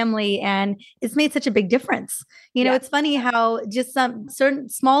my family, and it's made such a big difference. It's funny how just some certain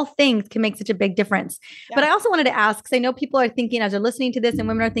small things can make such a big difference. Yeah. But I also wanted to ask, because I know people are thinking as they're listening to this, and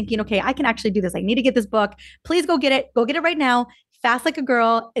women are thinking, okay, I can actually do this. I need to get this book. Please go get it. Go get it right now. Fast Like a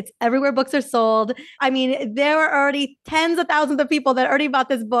Girl. It's everywhere books are sold. I mean, there are already tens of thousands of people that already bought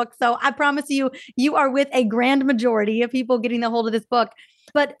this book. So I promise you, you are with a grand majority of people getting the hold of this book.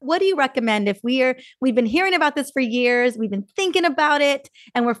 But what do you recommend if we've been hearing about this for years, we've been thinking about it,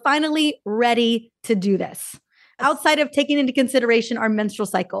 and we're finally ready to do this? Outside of taking into consideration our menstrual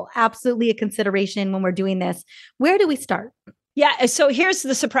cycle, absolutely a consideration when we're doing this. Where do we start? Yeah. So here's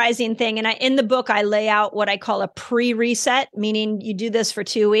the surprising thing. And in the book, I lay out what I call a pre-reset, meaning you do this for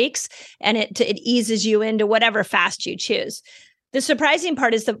 2 weeks and it eases you into whatever fast you choose. The surprising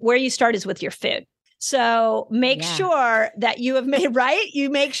part is that where you start is with your food. So make sure that you have made, right?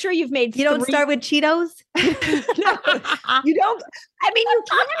 You make sure you've made. You don't start with Cheetos? No, you don't. I mean, you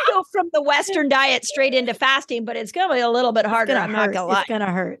can go from the Western diet straight into fasting, but it's going to be a little bit harder. I'm not going to lie. It's going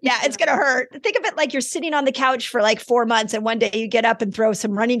to hurt. Yeah, it's going to hurt. Think of it like you're sitting on the couch for like 4 months and one day you get up and throw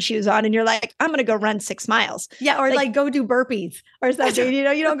some running shoes on and you're like, I'm going to go run 6 miles. Yeah. Or like go do burpees or something. You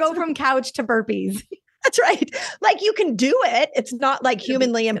don't go from couch to burpees. That's right. Like you can do it. It's not like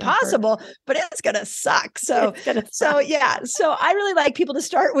humanly impossible, but it's going to suck. So I really like people to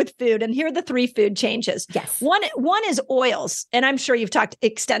start with food. And here are the 3 food changes. Yes. One is oils. And I'm sure you've talked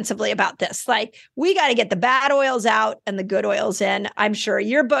extensively about this. Like we got to get the bad oils out and the good oils in. I'm sure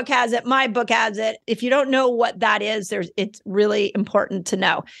your book has it. My book has it. If you don't know what that is, it's really important to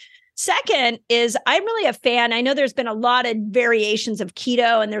know. Second is I'm really a fan. I know there's been a lot of variations of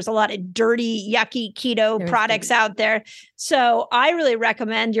keto and there's a lot of dirty, yucky keto products out there. So I really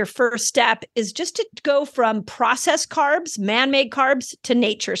recommend your first step is just to go from processed carbs, man-made carbs to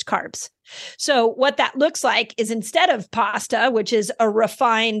nature's carbs. So what that looks like is instead of pasta, which is a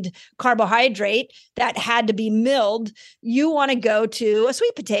refined carbohydrate that had to be milled, you want to go to a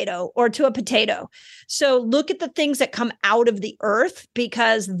sweet potato or to a potato. So look at the things that come out of the earth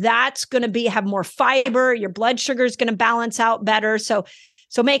because that's going to have more fiber. Your blood sugar is going to balance out better. So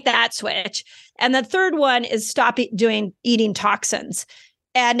make that switch. And the third one is stop eating toxins.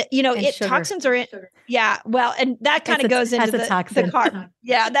 And, toxins are in, well, and that kind of goes into the carb.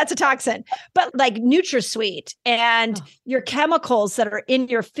 Yeah, that's a toxin. But like NutraSweet and your chemicals that are in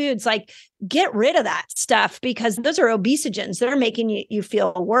your foods, like get rid of that stuff because those are obesogens. They're making you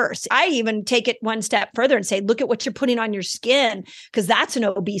feel worse. I even take it one step further and say, look at what you're putting on your skin because that's an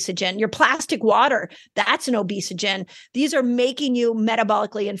obesogen. Your plastic water, that's an obesogen. These are making you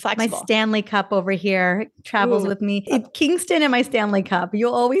metabolically inflexible. My Stanley Cup over here travels with me. Kingston and my Stanley Cup.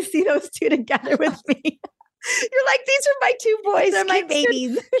 You'll always see those two together with me. You're like, these are my 2 boys. They're my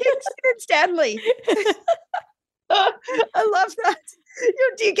babies. Kingston and Stanley. I love that.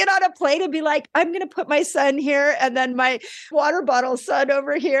 Do you get on a plane and be like, I'm going to put my son here and then my water bottle son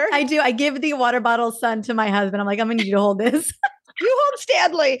over here? I do. I give the water bottle son to my husband. I'm like, I'm going to need you to hold this. You hold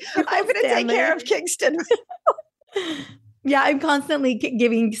Stanley. I'm going to take care of Kingston. Yeah, I'm constantly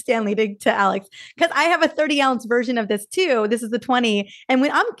giving Stanley to Alex because I have a 30-ounce version of this too. This is the 20. And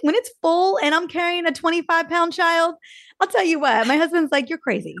when it's full and I'm carrying a 25-pound child, I'll tell you what, my husband's like, you're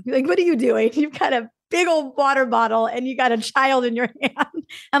crazy. Like, what are you doing? You've got a big old water bottle and you got a child in your hand.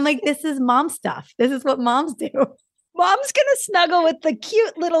 I'm like, this is mom stuff. This is what moms do. Mom's going to snuggle with the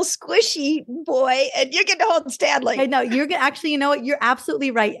cute little squishy boy and you get to hold Stanley. I know you're actually, you know what? You're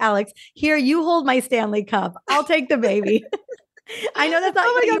absolutely right, Alex. Here, you hold my Stanley Cup. I'll take the baby. I know that's not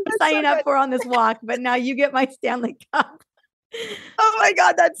what you were signing up for on this walk, but now you get my Stanley Cup. Oh my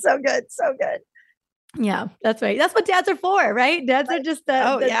God. That's so good. So good. Yeah, that's right. That's what dads are for, right? Dads are just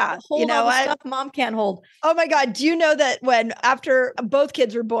hold you know all what? the stuff mom can't hold. Oh my God. Do you know that after both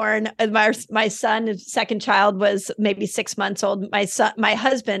kids were born, my son, his second child was maybe 6 months old. My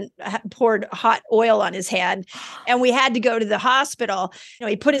husband poured hot oil on his hand and we had to go to the hospital.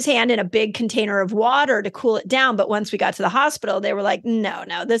 He put his hand in a big container of water to cool it down. But once we got to the hospital, they were like, no,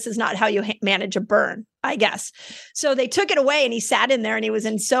 this is not how you manage a burn, I guess. So they took it away and he sat in there and he was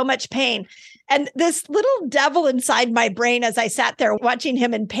in so much pain. And this little devil inside my brain, as I sat there watching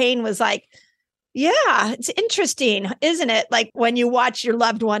him in pain, was like, yeah, it's interesting, isn't it? Like when you watch your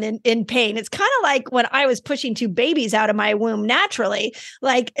loved one in pain, it's kind of like when I was pushing 2 babies out of my womb naturally,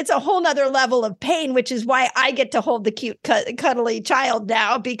 like it's a whole nother level of pain, which is why I get to hold the cute, cuddly child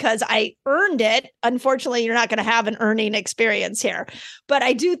now because I earned it. Unfortunately, you're not going to have an earning experience here, but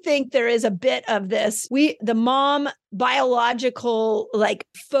I do think there is a bit of this. The mom biological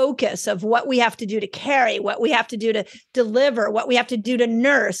focus of what we have to do to carry, what we have to do to deliver, what we have to do to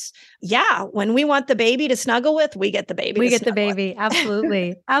nurse. Yeah. When we want the baby to snuggle with, we get the baby. We get the baby.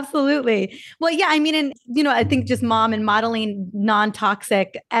 Absolutely. Absolutely. Well, yeah. I mean, and I think just mom and modeling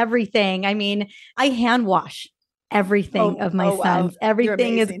non-toxic everything. I mean, I hand wash everything of my sons. Wow.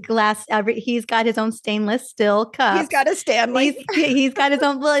 Everything is glass. He's got his own stainless steel cup. He's got a Stanley. He's got his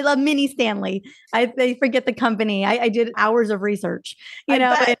own little mini Stanley. I forget the company. I did hours of research,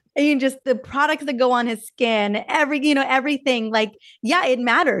 and just the products that go on his skin, everything it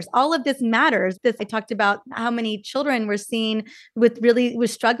matters. All of this matters. I talked about how many children we're seeing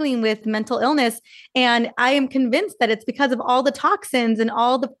was struggling with mental illness. And I am convinced that it's because of all the toxins and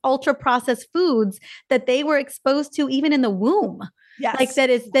all the ultra processed foods that they were exposed to even in the womb. Yes. Like that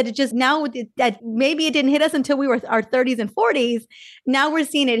it just now that maybe it didn't hit us until we were our 30s and 40s. Now we're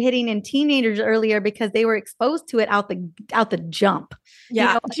seeing it hitting in teenagers earlier because they were exposed to it out the jump.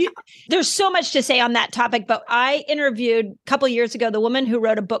 Yeah. There's so much to say on that topic, but I interviewed a couple of years ago the woman who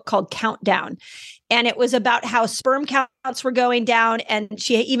wrote a book called Countdown. And it was about how sperm counts were going down. And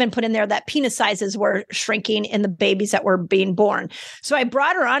she even put in there that penis sizes were shrinking in the babies that were being born. So I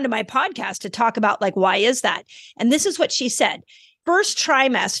brought her onto my podcast to talk about like, why is that? And this is what she said. First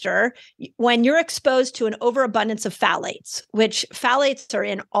trimester, when you're exposed to an overabundance of phthalates, which phthalates are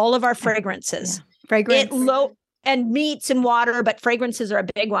in all of our fragrances, and meats and water, but fragrances are a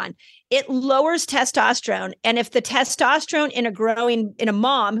big one. It lowers testosterone. And if the testosterone in a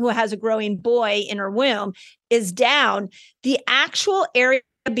mom who has a growing boy in her womb is down, the actual area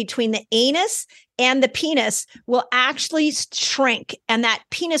between the anus and the penis will actually shrink, and that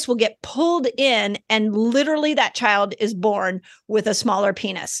penis will get pulled in, and literally that child is born with a smaller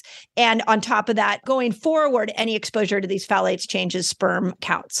penis. And on top of that, going forward, any exposure to these phthalates changes sperm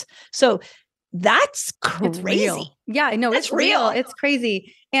counts. So that's crazy. It's real. Yeah, I know it's real. It's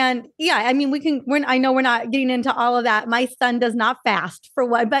crazy. And yeah, I mean, I know we're not getting into all of that. My son does not fast for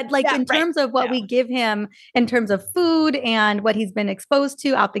what, but like in terms of what we give him in terms of food and what he's been exposed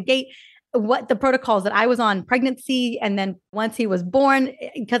to out the gate, what the protocols that I was on pregnancy. And then once he was born,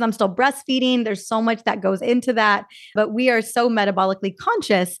 because I'm still breastfeeding, there's so much that goes into that, but we are so metabolically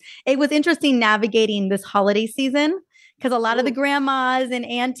conscious. It was interesting navigating this holiday season, because a lot of the grandmas and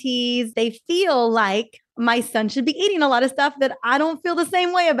aunties, they feel like my son should be eating a lot of stuff that I don't feel the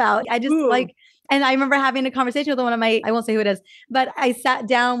same way about. I just and I remember having a conversation with one of my, I won't say who it is, but I sat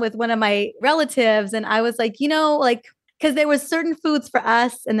down with one of my relatives and I was like, because there were certain foods for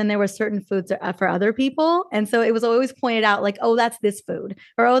us and then there were certain foods for other people. And so it was always pointed out like, oh, that's this food,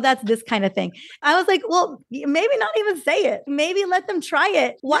 or, oh, that's this kind of thing. I was like, well, maybe not even say it. Maybe let them try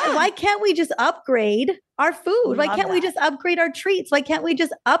it. Why can't we just upgrade our food? Why can't we just upgrade our treats? Why can't we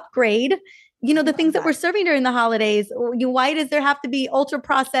just upgrade, the things that we're serving during the holidays? Why does there have to be ultra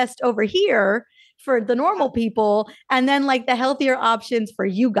processed over here for the normal people and then like the healthier options for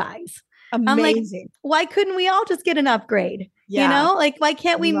you guys? Amazing. Like, why couldn't we all just get an upgrade? Yeah. Like, why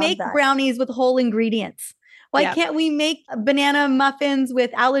can't we make brownies with whole ingredients? Why can't we make banana muffins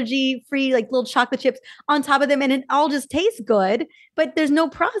with allergy-free, like little chocolate chips on top of them, and it all just tastes good? But there's no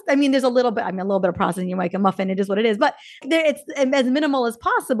process. I mean, there's a little bit of processing. You make a muffin, it is what it is. But it's as minimal as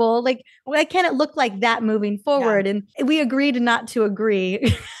possible. Like, why can't it look like that moving forward? Yeah. And we agreed not to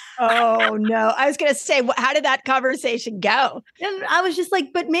agree. Oh, no. I was going to say, how did that conversation go? And I was just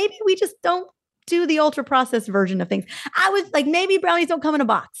like, but maybe we just don't do the ultra processed version of things. I was like, maybe brownies don't come in a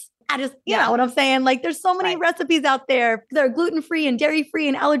box. I just, you know what I'm saying? Like, there's so many recipes out there that are gluten-free and dairy-free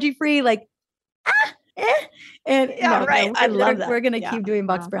and allergy-free. Like, And I love that. We're going to keep doing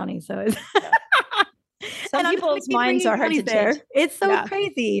box brownies. So it's some people's minds are hard to change. It's so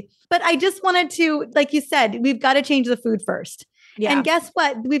crazy. But I just wanted to, like you said, we've got to change the food first. Yeah. And guess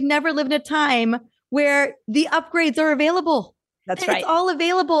what? We've never lived in a time where the upgrades are available. That's right. It's all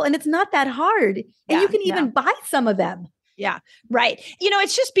available and it's not that hard. And you can even buy some of them. Yeah, right.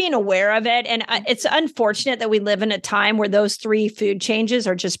 It's just being aware of it. And it's unfortunate that we live in a time where those 3 food changes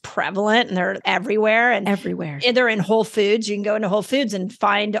are just prevalent and they're everywhere. And they're in Whole Foods. You can go into Whole Foods and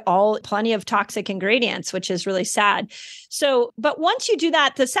find plenty of toxic ingredients, which is really sad. So, but once you do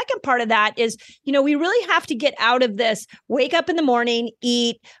that, the second part of that is, we really have to get out of this, wake up in the morning,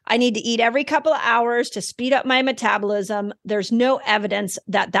 eat. I need to eat every couple of hours to speed up my metabolism. There's no evidence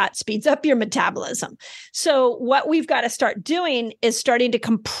that speeds up your metabolism. So what we've got to start doing is starting to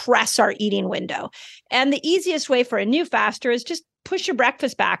compress our eating window. And the easiest way for a new faster is just push your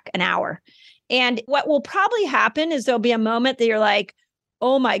breakfast back an hour. And what will probably happen is there'll be a moment that you're like,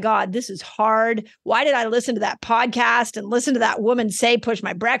 oh my God, this is hard. Why did I listen to that podcast and listen to that woman say, push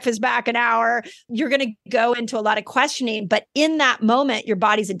my breakfast back an hour? You're going to go into a lot of questioning, but in that moment, your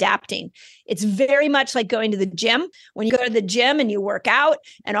body's adapting. It's very much like going to the gym. When you go to the gym and you work out,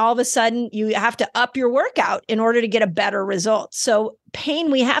 and all of a sudden you have to up your workout in order to get a better result. So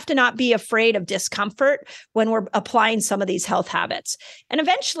pain, we have to not be afraid of discomfort when we're applying some of these health habits. And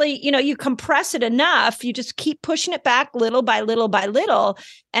eventually, you compress it enough, you just keep pushing it back little by little by little,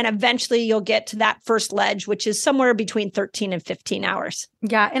 and eventually you'll get to that first ledge, which is somewhere between 13 and 15 hours.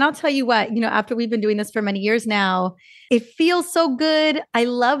 Yeah. And I'll tell you what, after we've been doing this for many years now, it feels so good. I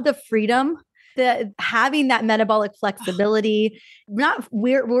love the freedom having that metabolic flexibility, not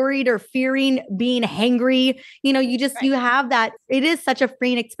worried or fearing being hangry. You have that. It is such a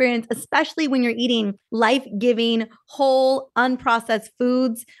freeing experience, especially when you're eating life-giving, whole, unprocessed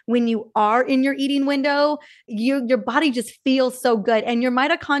foods. When you are in your eating window, your body just feels so good. And your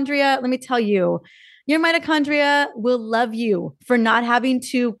mitochondria, let me tell you, your mitochondria will love you for not having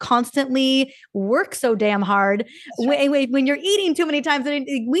to constantly work so damn hard. Right. When you're eating too many times,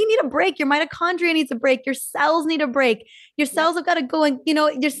 we need a break. Your mitochondria needs a break. Your cells need a break. Your cells have got to go and,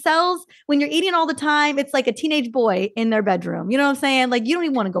 your cells, when you're eating all the time, it's like a teenage boy in their bedroom. You know what I'm saying? Like, you don't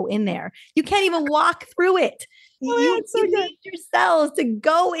even want to go in there. You can't even walk through it. You need your cells to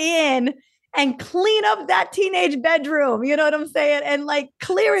go in and clean up that teenage bedroom. You know what I'm saying? And like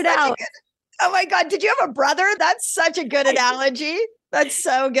clear it out. Oh my God. Did you have a brother? That's such a good analogy. That's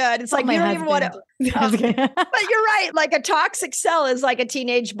so good. It's like, you don't even want to. But you're right. Like a toxic cell is like a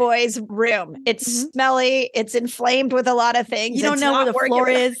teenage boy's room. It's smelly. It's inflamed with a lot of things. You don't know where the floor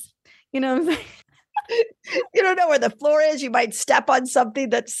is. You know what I'm saying? You don't know where the floor is. You might step on something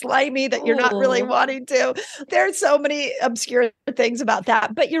that's slimy that you're not really wanting to. There's so many obscure things about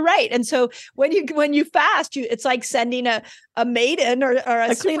that, but you're right. And so when you fast, it's like sending a maiden or a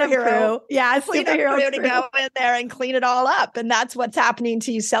superhero. Yeah, a superhero crew to go in there and clean it all up. And that's what's happening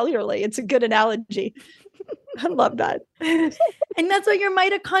to you cellularly. It's a good analogy. I love that. And that's what your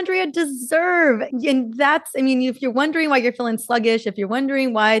mitochondria deserve. And if you're wondering why you're feeling sluggish, if you're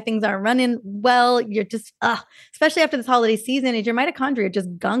wondering why things aren't running well, you're just, especially after this holiday season, is your mitochondria just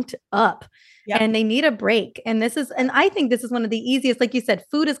gunked up. Yep. And they need a break. And I think this is one of the easiest, like you said,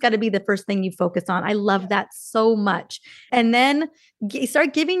 food has got to be the first thing you focus on. I love that so much. And then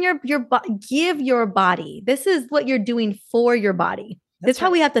start giving give your body. This is what you're doing for your body. This is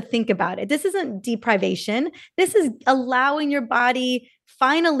how we have to think about it. This isn't deprivation. This is allowing your body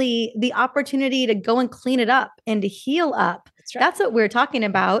finally the opportunity to go and clean it up and to heal up. That's what we're talking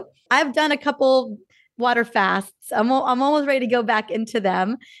about. I've done a couple water fasts. I'm almost ready to go back into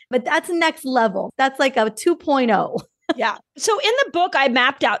them, but that's next level. That's like a 2.0. Yeah. So in the book, I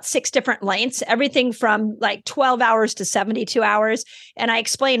mapped out 6 different lengths, everything from like 12 hours to 72 hours. And I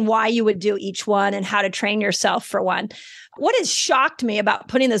explain why you would do each one and how to train yourself for one. What has shocked me about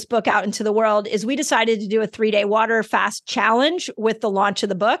putting this book out into the world is we decided to do a 3-day water fast challenge with the launch of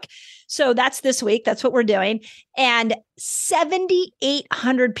the book. So that's this week. That's what we're doing. And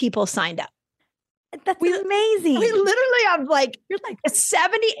 7,800 people signed up. That's amazing. We literally have you're like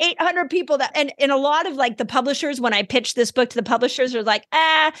 7,800 people and a lot of like the publishers, when I pitched this book to the publishers, are like,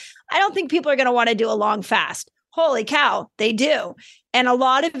 I don't think people are going to want to do a long fast. Holy cow, they do. And a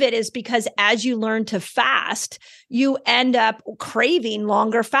lot of it is because as you learn to fast, you end up craving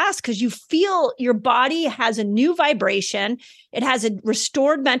longer fasts because you feel your body has a new vibration. It has a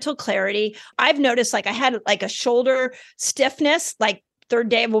restored mental clarity. I've noticed I had like a shoulder stiffness, like 3rd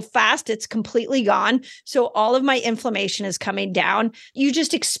day of a fast, it's completely gone. So all of my inflammation is coming down. You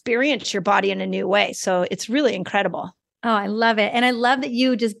just experience your body in a new way. So it's really incredible. Oh, I love it. And I love that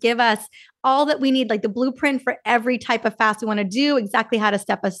you just give us all that we need, like the blueprint for every type of fast we want to do, exactly how to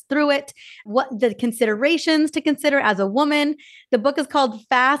step us through it, what the considerations to consider as a woman. The book is called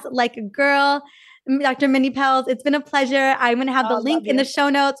Fast Like a Girl. Dr. Mindy Pelz, it's been a pleasure. I'm going to have the link in the show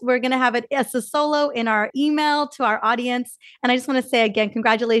notes. We're going to have it as a solo in our email to our audience. And I just want to say again,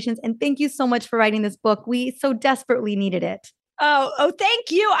 congratulations. And thank you so much for writing this book. We so desperately needed it. Oh, thank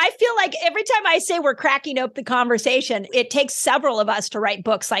you. I feel like every time I say we're cracking open the conversation, it takes several of us to write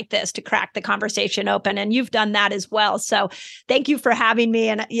books like this to crack the conversation open. And you've done that as well. So thank you for having me.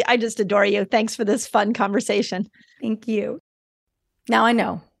 And I just adore you. Thanks for this fun conversation. Thank you. Now I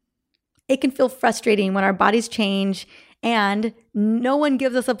know it can feel frustrating when our bodies change and no one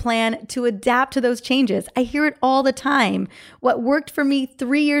gives us a plan to adapt to those changes. I hear it all the time. What worked for me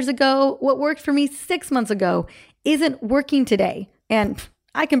 3 years ago, what worked for me 6 months ago isn't working today. And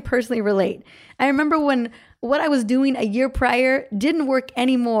I can personally relate. I remember when what I was doing a year prior didn't work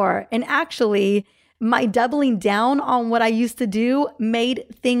anymore. And actually, my doubling down on what I used to do made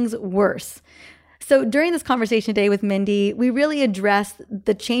things worse. So during this conversation today with Mindy, we really addressed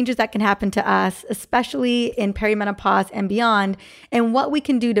the changes that can happen to us, especially in perimenopause and beyond, and what we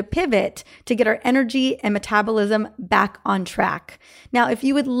can do to pivot to get our energy and metabolism back on track. Now, if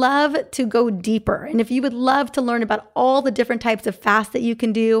you would love to go deeper, and if you would love to learn about all the different types of fasts that you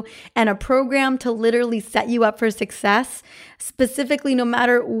can do and a program to literally set you up for success, specifically no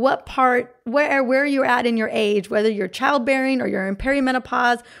matter what part where you're at in your age, whether you're childbearing or you're in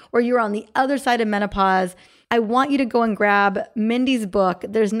perimenopause or you're on the other side of menopause, I want you to go and grab Mindy's book.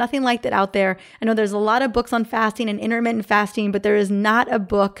 There's nothing like that out there. I know there's a lot of books on fasting and intermittent fasting, but there is not a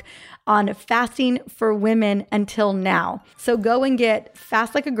book on fasting for women until now. So go and get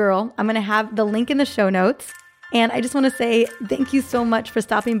Fast Like a Girl. I'm going to have the link in the show notes. And I just want to say thank you so much for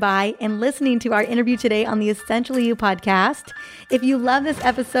stopping by and listening to our interview today on the Essentially You podcast. If you love this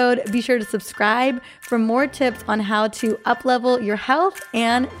episode, be sure to subscribe for more tips on how to up-level your health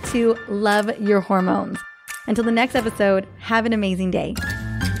and to love your hormones. Until the next episode, have an amazing day.